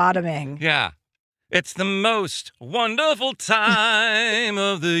 Topping and bottoming. Yeah. It's the most wonderful time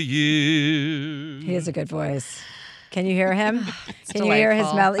of the year. He has a good voice. Can you hear him? It's Can you hear his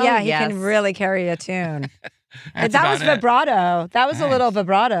delightful. melody? Oh, Yeah, he yes. can really carry a tune. That's that was about it. vibrato. That was a little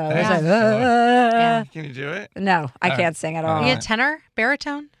vibrato. It was Thanks. like, Yeah. Can you do it? No, I Oh. can't sing at all. Are you a tenor,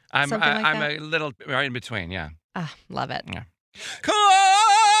 baritone? I'm Something like I'm that? a little right in between, yeah. Ah, love it.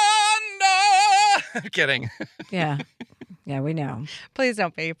 I'm kidding. Yeah. Yeah, we know. Please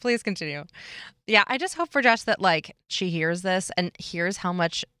don't be. Please continue. Yeah, I just hope for Josh that like she hears this and hears how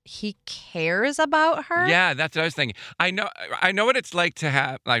much he cares about her. Yeah, that's what I was thinking. I know what it's like to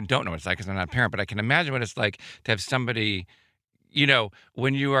have. I don't know what it's like because I'm not a parent, but I can imagine what it's like to have somebody. You know,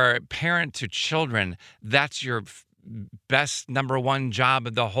 when you are a parent to children, that's your best number one job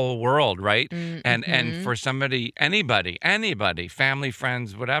of the whole world, right? And for somebody, anybody, family,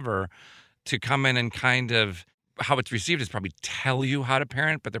 friends, whatever, to come in and kind of how it's received is probably tell you how to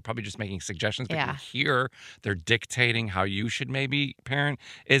parent, but they're probably just making suggestions. But Yeah. you hear they're dictating how you should maybe parent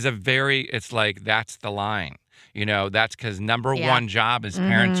is it's like that's the line. You know, that's because number Yeah. one job is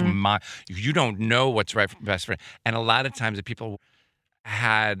parents. You don't know what's right for best friend. And a lot of times, if people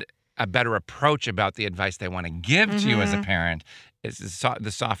had a better approach about the advice they want to give to you as a parent, is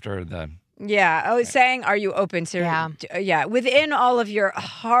the softer the. Yeah. Oh, saying, are you open to? Yeah. Within all of your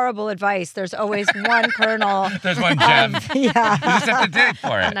horrible advice, there's always one kernel. There's one gem. Yeah. You just have to dig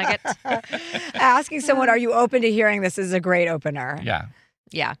for it. Nugget. Asking someone, are you open to hearing this is a great opener. Yeah.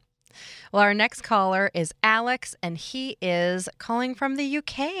 Yeah. Well, our next caller is Alex, and he is calling from the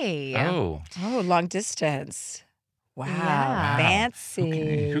UK. Oh. Oh, long distance. Wow. Yeah.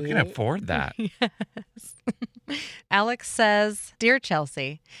 Fancy. Who can afford that? Alex says, Dear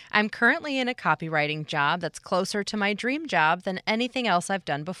Chelsea, I'm currently in a copywriting job that's closer to my dream job than anything else I've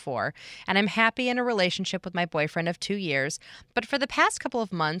done before, and I'm happy in a relationship with my boyfriend of 2 years, but for the past couple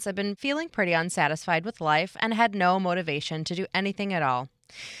of months I've been feeling pretty unsatisfied with life and had no motivation to do anything at all.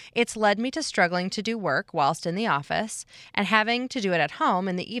 It's led me to struggling to do work whilst in the office and having to do it at home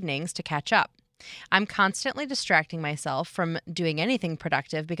in the evenings to catch up. I'm constantly distracting myself from doing anything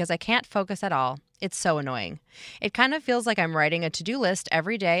productive because I can't focus at all. It's so annoying. It kind of feels like I'm writing a to-do list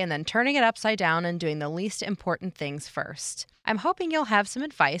every day and then turning it upside down and doing the least important things first. I'm hoping you'll have some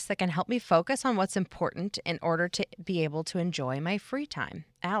advice that can help me focus on what's important in order to be able to enjoy my free time.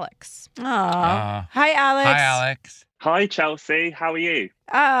 Alex. Aw. Hi, Alex. Hi, Alex. Hi, Chelsea. How are you?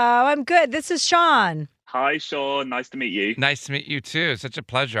 Oh, I'm good. This is Sean. Hi, Sean. Nice to meet you. Nice to meet you too. Such a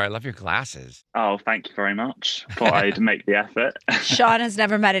pleasure. I love your glasses. Oh, thank you very much. Thought I'd make the effort. Sean has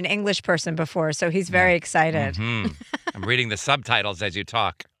never met an English person before, so he's very excited. Mhm. I'm reading the subtitles as you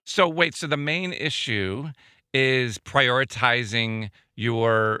talk. So wait, so the main issue is prioritizing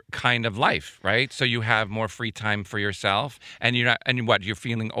your kind of life, right? So you have more free time for yourself, and you're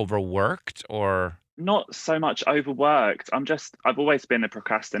feeling overworked or. Not so much overworked. I've always been a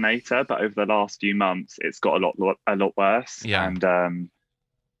procrastinator, but over the last few months, it's got a lot worse. Yeah. And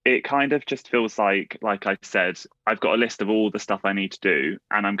it kind of just feels like I said, I've got a list of all the stuff I need to do,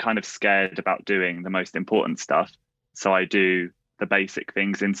 and I'm kind of scared about doing the most important stuff. So I do the basic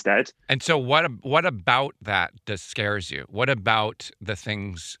things instead. And so what about that scares you? What about the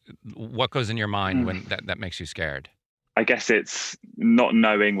things, what goes in your mind when that makes you scared? I guess it's not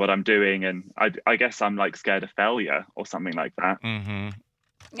knowing what I'm doing, and I guess I'm like scared of failure or something like that. Mm-hmm.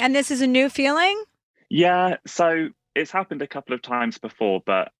 And this is a new feeling? Yeah, so it's happened a couple of times before,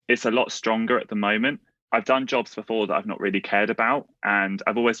 but it's a lot stronger at the moment. I've done jobs before that I've not really cared about, and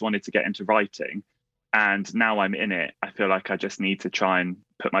I've always wanted to get into writing. And now I'm in it, I feel like I just need to try and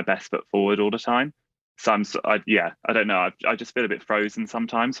put my best foot forward all the time. So I don't know. I just feel a bit frozen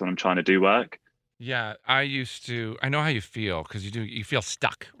sometimes when I'm trying to do work. Yeah, I know how you feel because you feel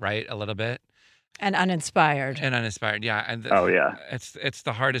stuck, right? A little bit. And uninspired. And uninspired, yeah. And it's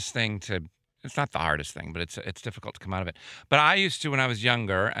the hardest thing to. It's not the hardest thing, but it's difficult to come out of it. But I used to when I was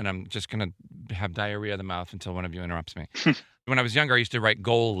younger, and I'm just gonna have diarrhea of the mouth until one of you interrupts me. When I was younger, I used to write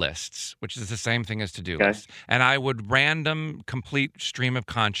goal lists, which is the same thing as to-do lists, and I would complete stream of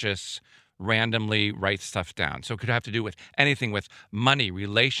conscious. Randomly write stuff down. So it could have to do with anything with money,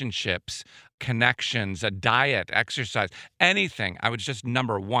 relationships, connections, a diet, exercise, anything. I would just,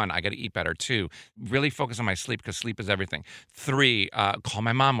 number 1, I got to eat better. 2, really focus on my sleep because sleep is everything. 3, call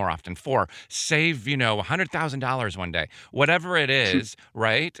my mom more often. 4, save, $100,000 one day. Whatever it is,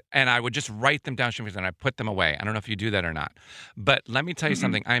 right? And I would just write them down and I put them away. I don't know if you do that or not. But let me tell you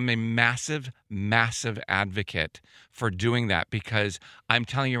something. I'm a massive, massive advocate for doing that because I'm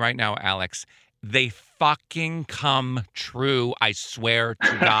telling you right now, Alex, they fucking come true. I swear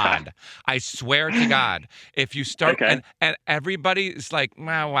to God. I swear to God. If you start and everybody is like,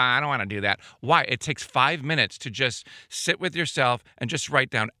 well, I don't want to do that. Why? It takes 5 minutes to just sit with yourself and just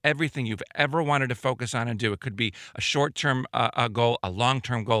write down everything you've ever wanted to focus on and do. It could be a short-term goal, a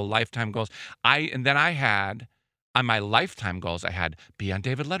long-term goal, lifetime goals. On my lifetime goals, I had be on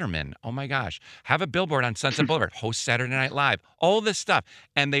David Letterman. Oh my gosh. Have a billboard on Sunset Boulevard. Host Saturday Night Live. All this stuff.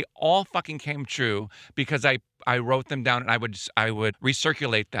 And they all fucking came true because I wrote them down and I would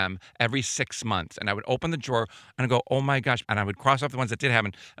recirculate them every 6 months. And I would open the drawer and I'd go, oh my gosh. And I would cross off the ones that did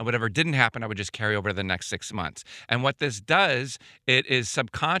happen. And whatever didn't happen, I would just carry over to the next 6 months. And what this does, it is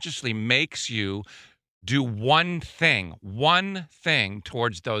subconsciously makes you do one thing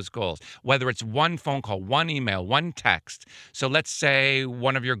towards those goals, whether it's one phone call, one email, one text. So let's say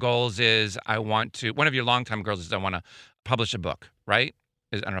one of your goals is one of your long-time goals is I want to publish a book, right?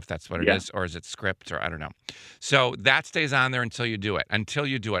 I don't know if that's what it is, or is it script, or I don't know. So that stays on there until you do it. Until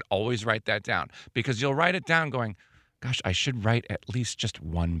you do it, always write that down because you'll write it down going, gosh, I should write at least just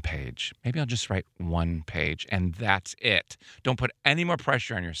one page. Maybe I'll just write one page and that's it. Don't put any more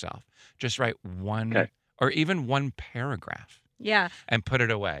pressure on yourself. Just write one or even one paragraph. Yeah. And put it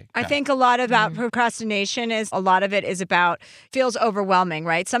away. I think a lot about procrastination feels overwhelming,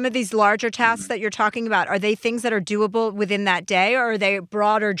 right? Some of these larger tasks that you're talking about, are they things that are doable within that day or are they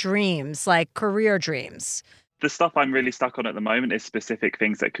broader dreams, like career dreams? The stuff I'm really stuck on at the moment is specific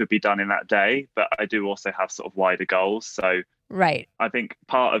things that could be done in that day, but I do also have sort of wider goals. So right. I think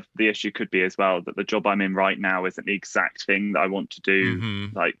part of the issue could be as well that the job I'm in right now isn't the exact thing that I want to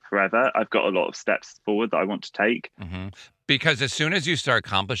do like forever. I've got a lot of steps forward that I want to take. Because as soon as you start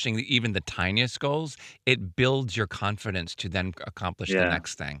accomplishing even the tiniest goals, it builds your confidence to then accomplish the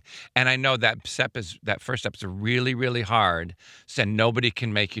next thing. And I know that first step is really, really hard. So nobody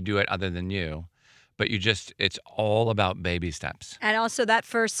can make you do it other than you. But it's all about baby steps. And also that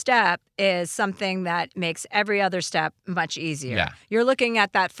first step is something that makes every other step much easier. Yeah. You're looking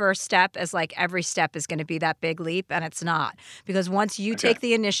at that first step as like every step is going to be that big leap, and it's not. Because once you take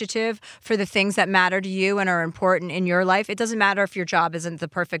the initiative for the things that matter to you and are important in your life, it doesn't matter if your job isn't the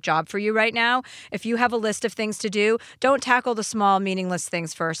perfect job for you right now. If you have a list of things to do, don't tackle the small, meaningless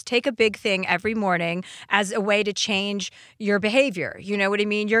things first. Take a big thing every morning as a way to change your behavior. You know what I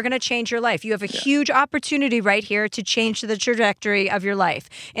mean? You're going to change your life. You have a huge opportunity right here to change the trajectory of your life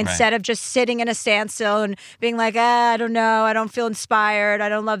instead of just sitting in a standstill and being like, I don't know, I don't feel inspired, I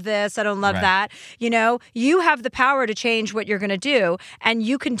don't love this, I don't love that. You know, you have the power to change what you're going to do, and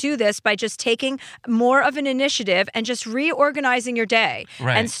you can do this by just taking more of an initiative and just reorganizing your day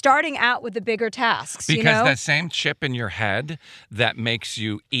and starting out with the bigger tasks. Because you know? that same chip in your head that makes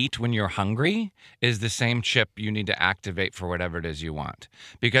you eat when you're hungry is the same chip you need to activate for whatever it is you want.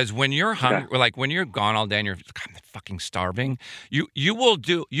 Because when you're hungry, like when you're gone all day and you're I'm fucking starving, you will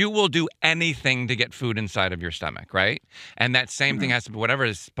do anything to get food inside of your stomach, right? And that same thing has to be whatever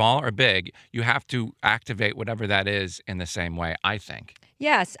is small or big, you have to activate whatever that is in the same way, I think.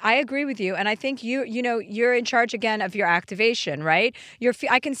 Yes, I agree with you. And I think you're in charge again of your activation, right?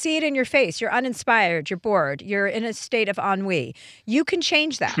 I can see it in your face. You're uninspired. You're bored. You're in a state of ennui. You can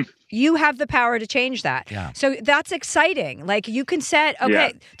change that. You have the power to change that. Yeah. So that's exciting. Like you can set,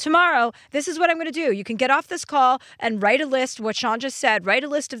 tomorrow, this is what I'm going to do. You can get off this call and write a list, what Sean just said, write a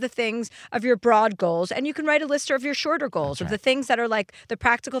list of the things of your broad goals. And you can write a list of your shorter goals, of the things that are like the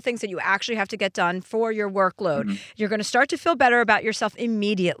practical things that you actually have to get done for your workload. You're going to start to feel better about yourself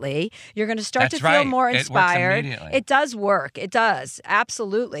immediately. You're going to start to feel more inspired. It does work. It does.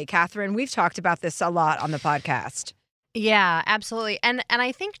 Absolutely. Catherine, we've talked about this a lot on the podcast. Yeah, absolutely. And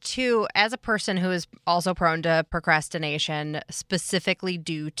I think too, as a person who is also prone to procrastination, specifically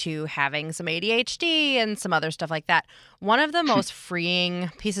due to having some ADHD and some other stuff like that, one of the most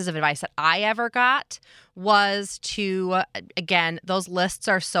freeing pieces of advice that I ever got was to, again, those lists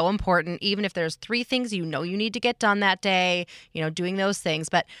are so important, even if there's 3 things you need to get done that day, doing those things.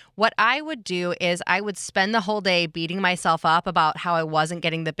 But what I would do is I would spend the whole day beating myself up about how I wasn't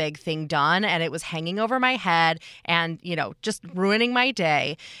getting the big thing done and it was hanging over my head and, just ruining my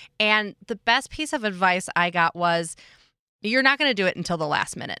day. And the best piece of advice I got was, you're not going to do it until the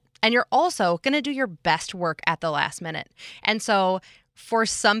last minute. And you're also going to do your best work at the last minute. And so for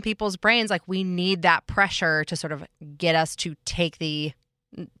some people's brains, like, we need that pressure to sort of get us to take the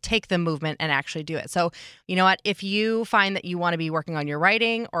movement and actually do it. So, you know what? If you find that you want to be working on your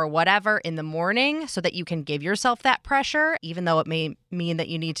writing or whatever in the morning so that you can give yourself that pressure, even though it may mean that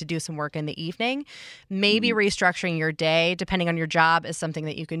you need to do some work in the evening, maybe restructuring your day, depending on your job, is something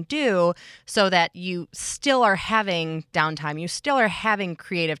that you can do so that you still are having downtime. You still are having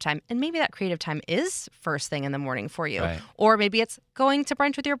creative time. And maybe that creative time is first thing in the morning for you. Right. Or maybe it's going to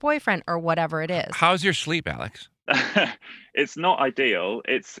brunch with your boyfriend or whatever it is. How's your sleep, Alex? It's not ideal.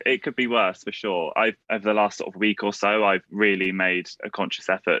 It could be worse for sure. Over the last sort of week or so, I've really made a conscious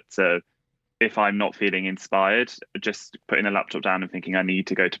effort to, if I'm not feeling inspired, just putting the laptop down and thinking I need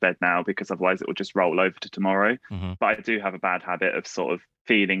to go to bed now, because otherwise it will just roll over to tomorrow. Mm-hmm. But I do have a bad habit of sort of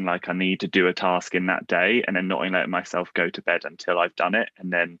feeling like I need to do a task in that day and then not letting myself go to bed until I've done it.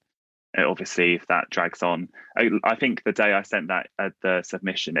 And then obviously if that drags on, I think the day I sent the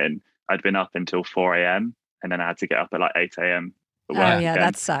submission in, I'd been up until 4 a.m. and then I had to get up at like 8 a.m. Oh, yeah,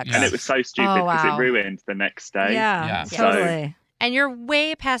 that sucks. And it was so stupid because it ruined the next day. Yeah, So, totally. And you're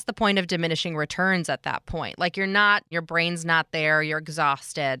way past the point of diminishing returns at that point. Like, your brain's not there, you're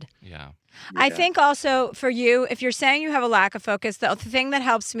exhausted. Yeah. I think also for you, if you're saying you have a lack of focus, the thing that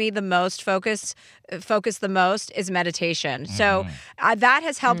helps me the most focus the most is meditation. So that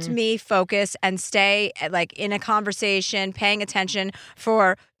has helped me focus and stay like in a conversation, paying attention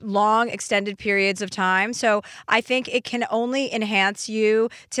for long extended periods of time. So I think it can only enhance you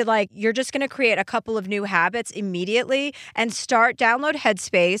to, like, you're just going to create a couple of new habits immediately and download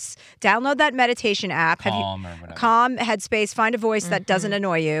Headspace, download that meditation app. Calm or whatever. Calm, Headspace, find a voice that doesn't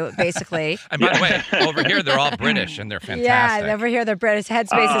annoy you, basically. And by the way, over here, they're all British and they're fantastic. Yeah, over here, they're British.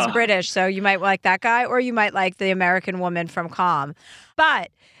 Headspace is British, so you might like that guy, or you might like the American woman from Calm.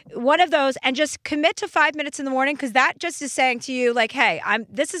 But one of those, and just commit to 5 minutes in the morning, because that just is saying to you, like, hey,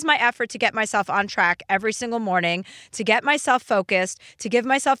 this is my effort to get myself on track every single morning, to get myself focused, to give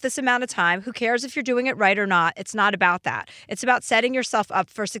myself this amount of time. Who cares if you're doing it right or not? It's not about that. It's about setting yourself up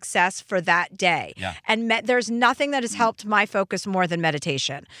for success for that day. Yeah. And there's nothing that has helped my focus more than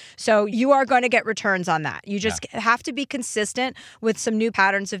meditation. So you are going to get returns on that. You just have to be consistent with some new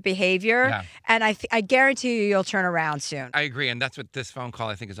patterns of behavior. Yeah. And I guarantee you'll turn around soon. I agree. And that's what this phone call,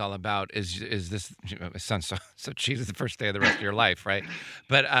 I think, is all about. Is this? It sounds so cheesy. The first day of the rest of your life, right?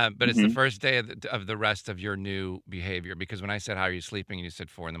 But it's the first day of the rest of your new behavior. Because when I said, "How are you sleeping?" and you said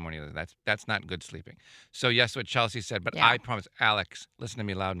 4 a.m, that's not good sleeping. So yes, what Chelsea said. But I promise, Alex, listen to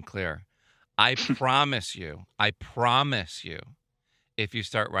me loud and clear. I promise you, if you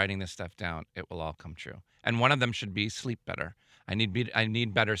start writing this stuff down, it will all come true. And one of them should be sleep better. I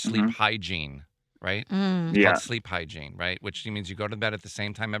need better sleep hygiene. Right? It's called sleep hygiene, right? Which means you go to bed at the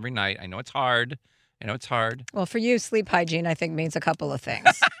same time every night. I know it's hard. Well, for you, sleep hygiene, I think, means a couple of things.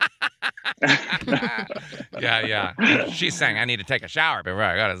 Yeah. She's saying I need to take a shower before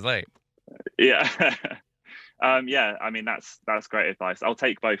I go to sleep. Yeah. I mean, that's great advice. I'll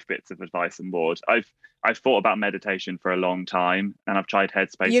take both bits of advice on board. I've thought about meditation for a long time, and I've tried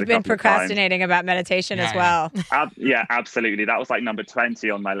Headspace. You've been procrastinating about meditation as well. Yeah, absolutely. That was like number 20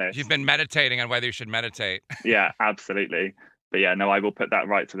 on my list. You've been meditating on whether you should meditate. Yeah, absolutely. But yeah, no, I will put that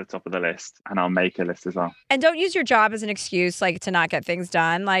right to the top of the list, and I'll make a list as well. And don't use your job as an excuse, like, to not get things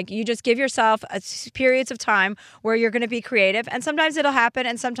done. Like, you just give yourself periods of time where you're going to be creative, and sometimes it'll happen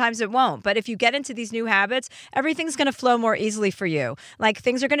and sometimes it won't. But if you get into these new habits, everything's going to flow more easily for you. Like,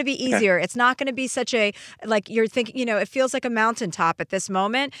 things are going to be easier. Okay. It's not going to be such a, like, you're thinking, it feels like a mountaintop at this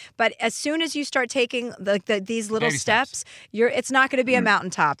moment. But as soon as you start taking these little baby steps, it's not going to be a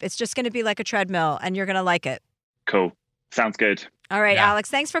mountaintop. It's just going to be like a treadmill, and you're going to like it. Cool. Sounds good. All right, Alex,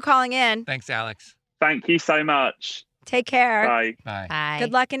 thanks for calling in. Thanks, Alex. Thank you so much. Take care. Bye. Bye.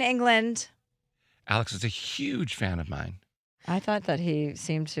 Good luck in England. Alex is a huge fan of mine. I thought that he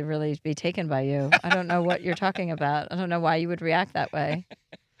seemed to really be taken by you. I don't know what you're talking about. I don't know why you would react that way.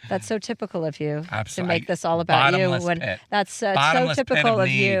 That's so typical of you Absolutely. to make this all about you. That's so typical of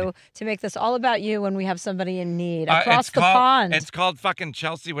you to make this all about you when we have somebody in need across the pond. It's called fucking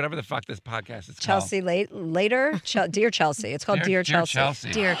Chelsea, whatever the fuck this podcast is Chelsea called. Later? Dear Chelsea. It's called Dear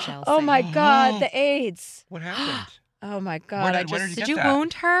Chelsea. Dear Chelsea. Oh my God, the AIDS. What happened? Oh my God! Did you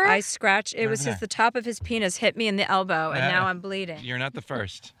wound her? I scratched. It was just the top of his penis hit me in the elbow, and now I'm bleeding. You're not the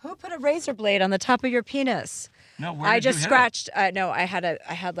first. Who put a razor blade on the top of your penis? No, where I did you just hit scratched. No, I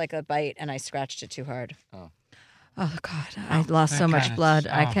had like a bite, and I scratched it too hard. Oh God! I lost so much blood.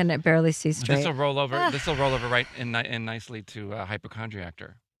 I can barely see straight. This will roll over. This will roll over right in nicely to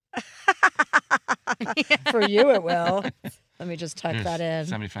hypochondriactor. For you, it will. Let me just tuck that in.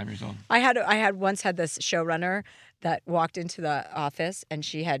 75 years old. I had once had this showrunner that walked into the office, and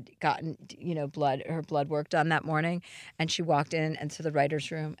she had gotten her blood work done that morning, and she walked into the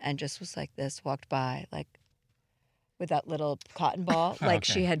writer's room and just was like this, walked by like with that little cotton ball, like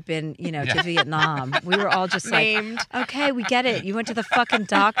she had been to Vietnam. We were all just like, okay, we get it. You went to the fucking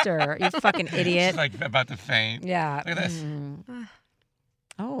doctor, you fucking idiot. She's like about to faint. Yeah. Look at this.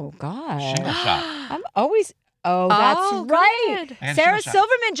 Oh God. Shingle shot. I'm always. Oh, that's right. And Sarah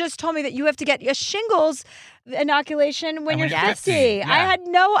Silverman just told me that you have to get a shingles inoculation when you're 50. Yeah. I had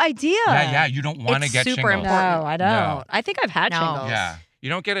no idea. Yeah. You don't want to get super shingles. important. No, I don't. No. I think I've had shingles. Yeah. You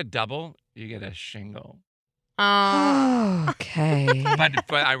don't get a double. You get a shingle. Okay. But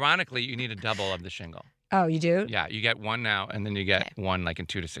ironically, you need a double of the shingle. Oh, you do? Yeah. You get one now, and then you get one like in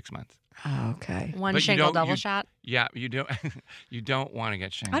 2 to 6 months. Oh, okay. One shingle double shot? Yeah. You don't want to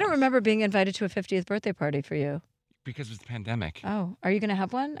get shingles. I don't remember being invited to a 50th birthday party for you. Because it's the pandemic. Oh, are you going to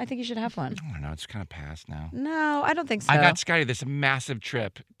have one? I think you should have one. I don't know. It's kind of past now. No, I don't think so. I got Scotty this massive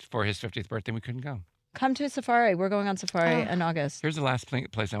trip for his 50th birthday. We couldn't go. Come to a safari. We're going on safari in August. Here's the last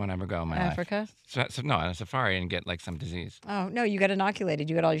place I want to ever go in my life. Africa? So no, on a safari and get like some disease. Oh, no, you get inoculated.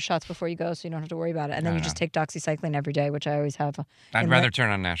 You get all your shots before you go, so you don't have to worry about it. And then you just take doxycycline every day, which I always have. I'd rather turn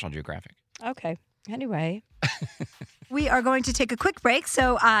on National Geographic. Okay. Anyway. We are going to take a quick break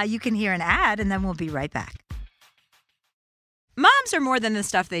so you can hear an ad, and then we'll be right back. Moms are more than the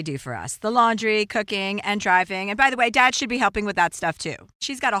stuff they do for us. The laundry, cooking, and driving. And by the way, Dad should be helping with that stuff too.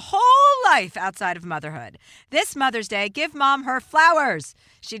 She's got a whole life outside of motherhood. This Mother's Day, give Mom her flowers.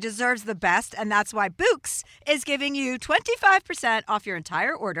 She deserves the best, and that's why Bouqs is giving you 25% off your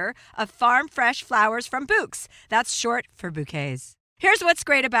entire order of farm fresh flowers from Bouqs. That's short for bouquets. Here's what's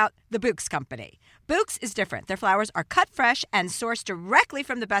great about the Bouqs company. Bouqs is different. Their flowers are cut fresh and sourced directly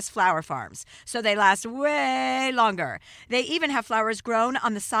from the best flower farms, so they last way longer. They even have flowers grown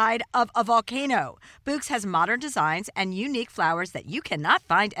on the side of a volcano. Bouqs has modern designs and unique flowers that you cannot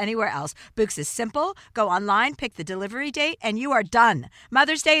find anywhere else. Bouqs is simple. Go online, pick the delivery date, and you are done.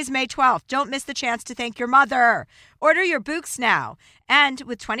 Mother's Day is May 12th. Don't miss the chance to thank your mother. Order your Bouqs now. And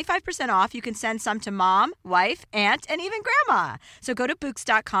with 25% off, you can send some to mom, wife, aunt, and even grandma. So go to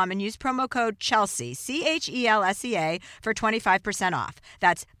Bouqs.com and use promo code Chelsea, CHELSEA, for 25% off.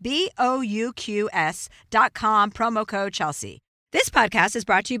 That's BOUQS.com, promo code Chelsea. This podcast is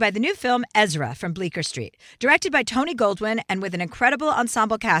brought to you by the new film Ezra from Bleecker Street, directed by Tony Goldwyn and with an incredible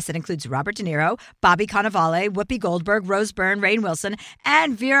ensemble cast that includes Robert De Niro, Bobby Cannavale, Whoopi Goldberg, Rose Byrne, Rainn Wilson,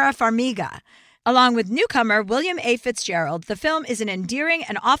 and Vera Farmiga. Along with newcomer William A. Fitzgerald, the film is an endearing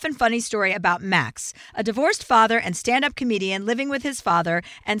and often funny story about Max, a divorced father and stand-up comedian living with his father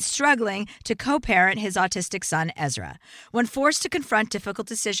and struggling to co-parent his autistic son, Ezra. When forced to confront difficult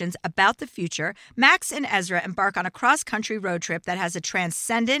decisions about the future, Max and Ezra embark on a cross-country road trip that has a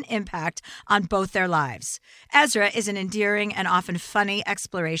transcendent impact on both their lives. Ezra is an endearing and often funny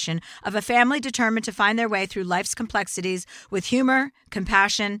exploration of a family determined to find their way through life's complexities with humor,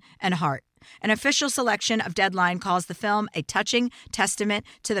 compassion, and heart. An official selection of Deadline calls the film a touching testament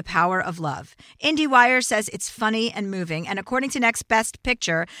to the power of love. IndieWire says it's funny and moving, and according to Next Best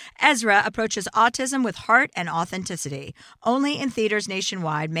Picture, Ezra approaches autism with heart and authenticity. Only in theaters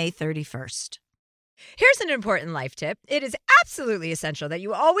nationwide, May 31st. Here's an important life tip. It is absolutely essential that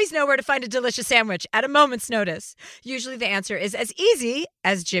you always know where to find a delicious sandwich at a moment's notice. Usually the answer is as easy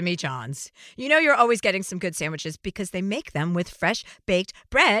as Jimmy John's. You know you're always getting some good sandwiches because they make them with fresh baked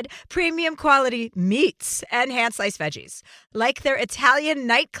bread, premium quality meats, and hand-sliced veggies. Like their Italian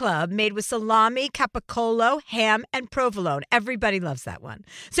nightclub made with salami, capicola, ham, and provolone. Everybody loves that one.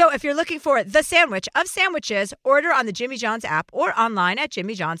 So if you're looking for the sandwich of sandwiches, order on the Jimmy John's app or online at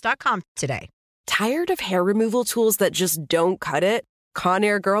jimmyjohns.com today. Tired of hair removal tools that just don't cut it?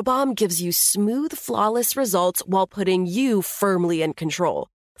 Conair Girl Bomb gives you smooth, flawless results while putting you firmly in control.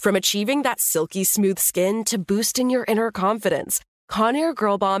 From achieving that silky smooth skin to boosting your inner confidence, Conair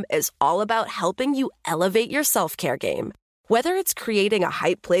Girl Bomb is all about helping you elevate your self-care game. Whether it's creating a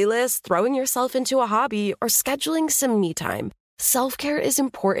hype playlist, throwing yourself into a hobby, or scheduling some me time, self-care is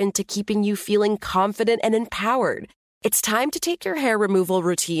important to keeping you feeling confident and empowered. It's time to take your hair removal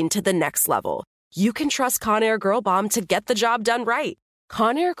routine to the next level. You can trust Conair Girl Bomb to get the job done right.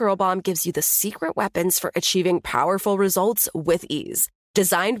 Conair Girl Bomb gives you the secret weapons for achieving powerful results with ease.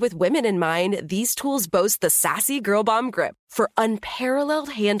 Designed with women in mind, these tools boast the sassy Girl Bomb grip for unparalleled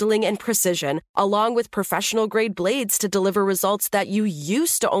handling and precision, along with professional-grade blades to deliver results that you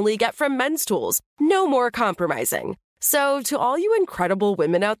used to only get from men's tools. No more compromising. So, to all you incredible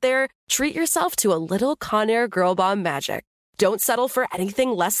women out there, treat yourself to a little Conair Girl Bomb magic. Don't settle for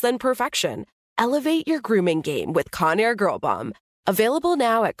anything less than perfection. Elevate your grooming game with Conair Girl Bomb. Available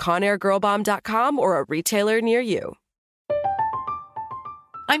now at ConairGirlBomb.com or a retailer near you.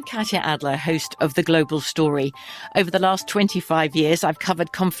 I'm Katya Adler, host of The Global Story. Over the last 25 years, I've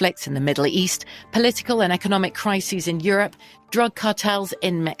covered conflicts in the Middle East, political and economic crises in Europe, drug cartels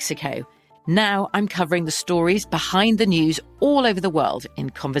in Mexico. Now I'm covering the stories behind the news all over the world in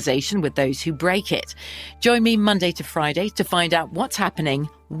conversation with those who break it. Join me Monday to Friday to find out what's happening,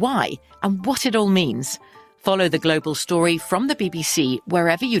 why, and what it all means. Follow The Global Story from the BBC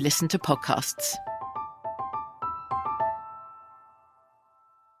wherever you listen to podcasts.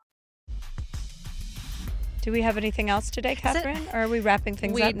 Do we have anything else today, Catherine? Or are we wrapping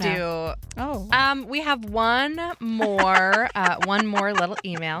things up now? We do. Oh. We have one more little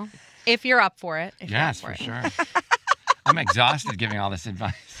email. If you're up for it. Yes, for sure. I'm exhausted giving all this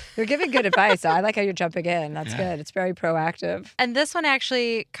advice. You're giving good advice. I like how you're jumping in. That's good. It's very proactive. And this one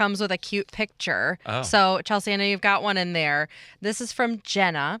actually comes with a cute picture. Oh. So, Chelsea, I know you've got one in there. This is from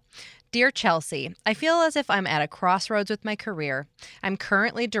Jenna. Dear Chelsea, I feel as if I'm at a crossroads with my career. I'm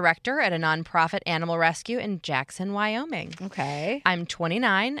currently director at a nonprofit animal rescue in Jackson, Wyoming. Okay. I'm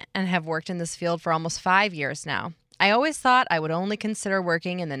 29 and have worked in this field for almost 5 years now. I always thought I would only consider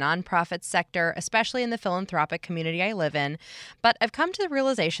working in the nonprofit sector, especially in the philanthropic community I live in, but I've come to the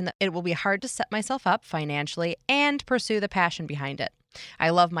realization that it will be hard to set myself up financially and pursue the passion behind it. I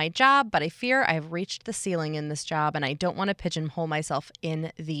love my job, but I fear I have reached the ceiling in this job and I don't want to pigeonhole myself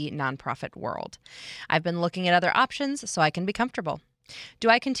in the nonprofit world. I've been looking at other options so I can be comfortable. Do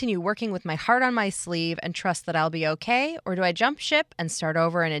I continue working with my heart on my sleeve and trust that I'll be okay, or do I jump ship and start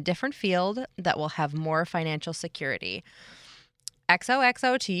over in a different field that will have more financial security?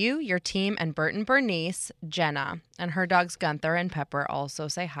 XOXO to you, your team, and Bert and Bernice, Jenna, and her dogs Gunther and Pepper also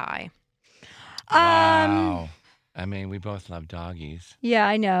say hi. Wow. I mean, we both love doggies. Yeah,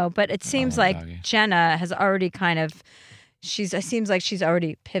 I know, but it seems like Jenna has already it seems like she's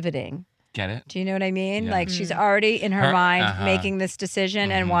already pivoting. Get it? Do you know what I mean? Yeah. Like she's already in her mind making this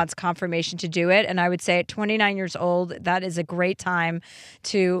decision and wants confirmation to do it. And I would say at 29 years old, that is a great time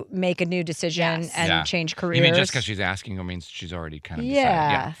to make a new decision and change careers. You mean just because she's asking her means she's already kind of decided?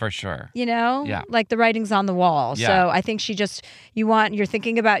 Yeah, for sure. You know? Yeah. Like the writing's on the wall. Yeah. So I think you're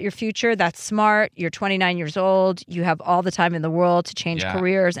thinking about your future. That's smart. You're 29 years old. You have all the time in the world to change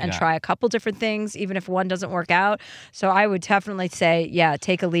careers and try a couple different things, even if one doesn't work out. So I would definitely say,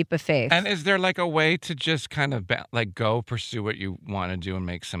 take a leap of faith. And is there like a way to just kind of go pursue what you want to do and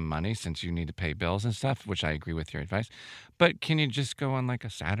make some money since you need to pay bills and stuff, which I agree with your advice. But can you just go on like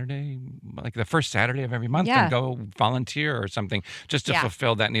a Saturday, like the first Saturday of every month and go volunteer or something just to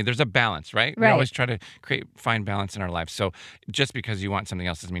fulfill that need? There's a balance, right? We always try to find balance in our lives. So just because you want something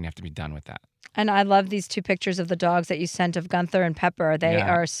else doesn't mean you have to be done with that. And I love these two pictures of the dogs that you sent of Gunther and Pepper. They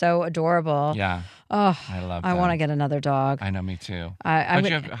are so adorable. Yeah. Oh, I love I want to get another dog. I know, me too.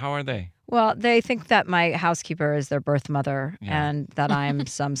 How are they? Well, they think that my housekeeper is their birth mother and that I'm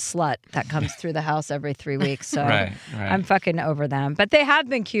some slut that comes through the house every 3 weeks. So I'm fucking over them. But they have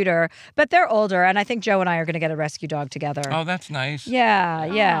been cuter, but they're older. And I think Joe and I are going to get a rescue dog together. Oh, that's nice. Yeah.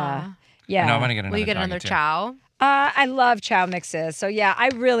 No, I want to get another Will you get another chow? I love chow mixes. So, I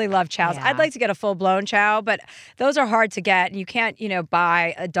really love chows. Yeah. I'd like to get a full-blown chow, but those are hard to get. You can't,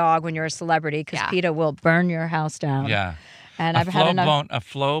 buy a dog when you're a celebrity because PETA will burn your house down. Yeah. And I've had enough.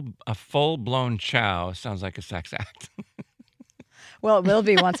 A full-blown chow sounds like a sex act. Well, it will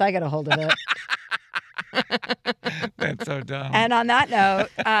be once I get a hold of it. That's so dumb. And on that note,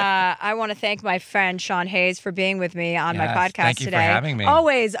 I want to thank my friend Sean Hayes for being with me on my podcast thank you today. for having me.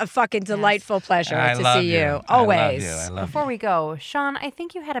 Always a fucking delightful pleasure to see you. Always. I love you. Before we go, Sean, I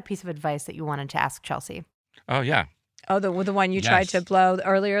think you had a piece of advice that you wanted to ask Chelsea. Oh, yeah. Oh, the one you tried to blow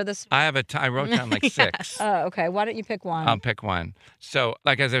earlier this. I wrote down like 6. Oh, okay. Why don't you pick one? I'll pick one. So,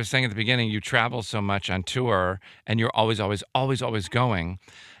 like as I was saying at the beginning, you travel so much on tour, and you're always going.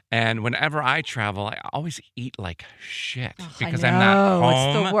 And whenever I travel, I always eat like shit because I'm not home.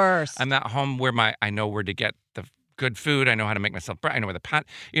 It's the worst. I'm not home where I know where to get the good food. I know how to make myself bread. I know where the pot,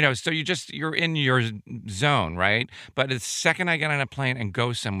 so you're in your zone, right? But the second I get on a plane and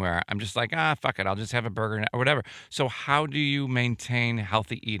go somewhere, I'm just like, fuck it. I'll just have a burger or whatever. So how do you maintain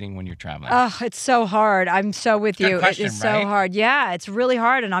healthy eating when you're traveling? Oh, it's so hard. I'm so with you. Question, it is so hard. Yeah, it's really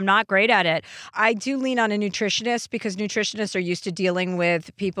hard, and I'm not great at it. I do lean on a nutritionist because nutritionists are used to dealing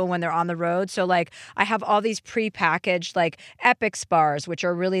with people when they're on the road. So, like, I have all these pre-packaged, like, Epix bars, which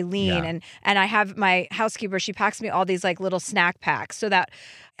are really lean, and I have my housekeeper, she packs me all these, like, little snack packs so that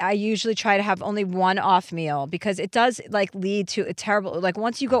I usually try to have only one off meal because it does like lead to a terrible, like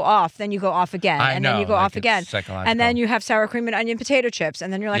once you go off, then you go off again. Then you go off again. And then you have sour cream and onion potato chips.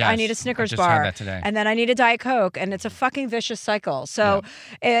 And then you're like, I need a Snickers bar. Had that today. And then I need a Diet Coke. And it's a fucking vicious cycle. So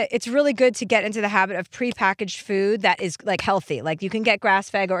it's really good to get into the habit of prepackaged food that is like healthy. Like you can get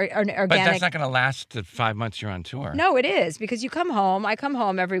grass-fed or organic. But that's not going to last the 5 months you're on tour. No, it is because you come home. I come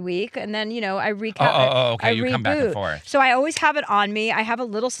home every week and then, I recap. Okay. You come back and forth. So I always have it on me. I have a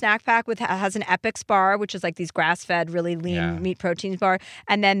little snack pack has an Epix bar, which is like these grass-fed, really lean meat proteins bar.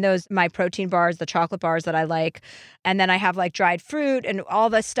 And then my protein bars, the chocolate bars that I like. And then I have like dried fruit and all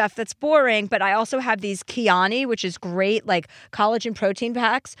the stuff that's boring. But I also have these Kiani, which is great, like collagen protein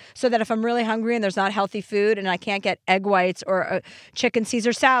packs, so that if I'm really hungry and there's not healthy food and I can't get egg whites or a chicken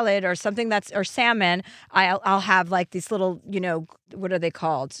Caesar salad or something or salmon, I'll have like these little, what are they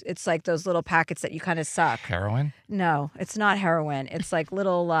called? It's like those little packets that you kind of suck. Heroin? No, it's not heroin. It's like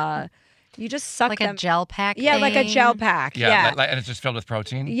little, you just suck like them. a gel pack. Yeah, thing? like a gel pack. Yeah. And it's just filled with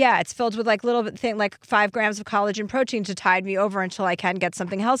protein? Yeah, it's filled with like little thing, like 5 grams of collagen protein to tide me over until I can get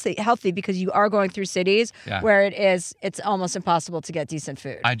something healthy because you are going through cities where it's almost impossible to get decent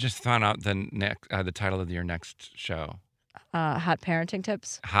food. I just found out the title of your next show. Hot parenting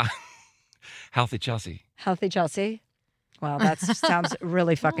tips. Healthy Chelsea. Healthy Chelsea. Well, that sounds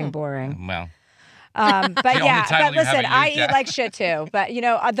really fucking boring. Well. But listen, I eat like shit too. But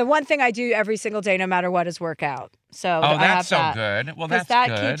the one thing I do every single day, no matter what, is work out. So that's so good. Well, that's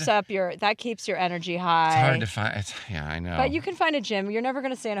good. That keeps your energy high. It's hard to find. I know. But you can find a gym. You're never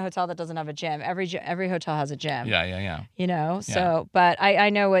going to stay in a hotel that doesn't have a gym. Every hotel has a gym. Yeah. So, but I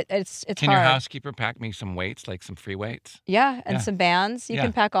know it's Can hard. your housekeeper pack me some weights, like some free weights? Yeah, and some bands. You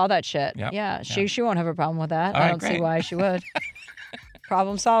can pack all that shit. Yep. Yeah, she won't have a problem with that. All I right, don't great. see why she would.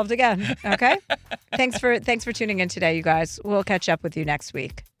 Problem solved again. Okay. Thanks for tuning in today, you guys. We'll catch up with you next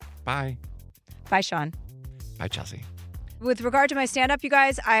week. Bye. Bye, Sean. Bye, Chelsea. With regard to my stand-up, you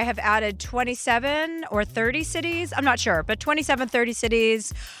guys, I have added 27 or 30 cities. I'm not sure, but 27, 30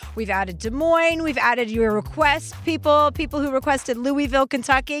 cities. We've added Des Moines. We've added your requests, people who requested Louisville,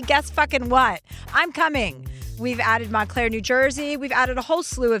 Kentucky. Guess fucking what? I'm coming. We've added Montclair, New Jersey. We've added a whole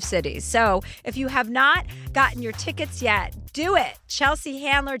slew of cities. So if you have not gotten your tickets yet, do it.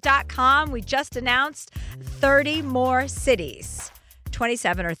 ChelseaHandler.com. We just announced 30 more cities.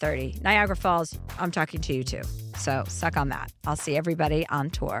 27 or 30. Niagara Falls, I'm talking to you too. So suck on that. I'll see everybody on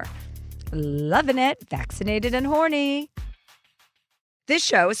tour. Loving it. Vaccinated and horny. This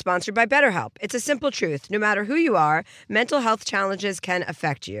show is sponsored by BetterHelp. It's a simple truth. No matter who you are, mental health challenges can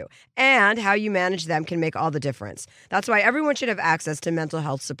affect you, and how you manage them can make all the difference. That's why everyone should have access to mental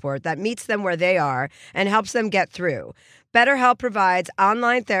health support that meets them where they are and helps them get through. BetterHelp provides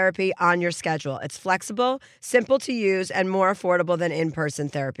online therapy on your schedule. It's flexible, simple to use, and more affordable than in-person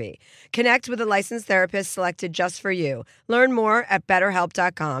therapy. Connect with a licensed therapist selected just for you. Learn more at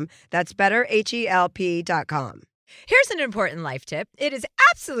BetterHelp.com. That's BetterHelp.com. Here's an important life tip. It is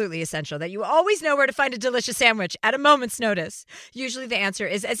absolutely essential that you always know where to find a delicious sandwich at a moment's notice. Usually the answer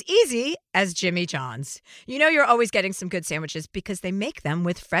is as easy as Jimmy John's. You know you're always getting some good sandwiches because they make them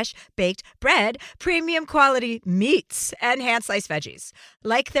with fresh baked bread, premium quality meats, and hand-sliced veggies.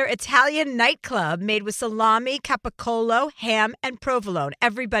 Like their Italian nightclub made with salami, capicola, ham, and provolone.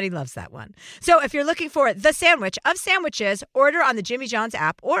 Everybody loves that one. So if you're looking for the sandwich of sandwiches, order on the Jimmy John's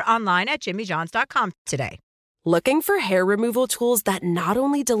app or online at jimmyjohns.com today. Looking for hair removal tools that not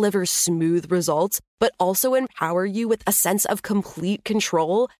only deliver smooth results, but also empower you with a sense of complete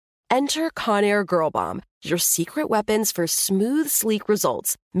control? Enter Conair Girl Bomb, your secret weapons for smooth, sleek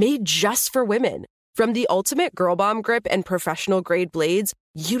results, made just for women. From the ultimate Girl Bomb grip and professional-grade blades,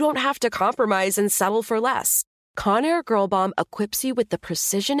 you don't have to compromise and settle for less. Conair Girl Bomb equips you with the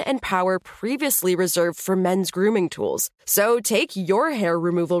precision and power previously reserved for men's grooming tools. So take your hair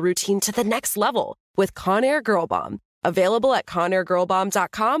removal routine to the next level with Conair Girl Bomb. Available at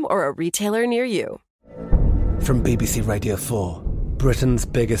ConairGirlBomb.com or a retailer near you. From BBC Radio 4, Britain's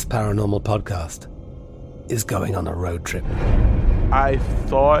biggest paranormal podcast is going on a road trip. I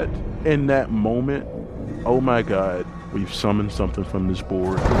thought in that moment, oh my God, we've summoned something from this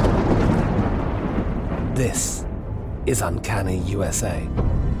board. This is Uncanny USA.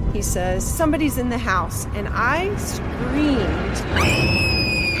 He says, somebody's in the house, and I screamed.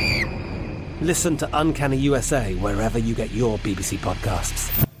 Listen to Uncanny USA wherever you get your BBC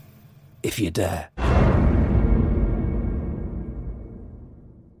podcasts, if you dare.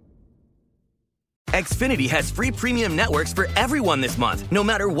 Xfinity has free premium networks for everyone this month, no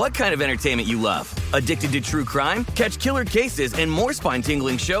matter what kind of entertainment you love. Addicted to true crime? Catch killer cases and more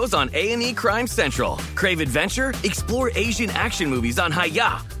spine-tingling shows on A&E Crime Central. Crave adventure? Explore Asian action movies on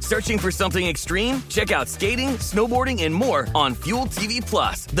Hi-YAH. Searching for something extreme? Check out skating, snowboarding, and more on Fuel TV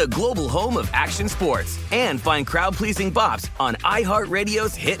Plus, the global home of action sports. And find crowd-pleasing bops on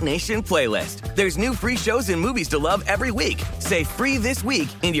iHeartRadio's Hit Nation playlist. There's new free shows and movies to love every week. Say free this week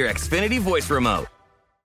in your Xfinity voice remote.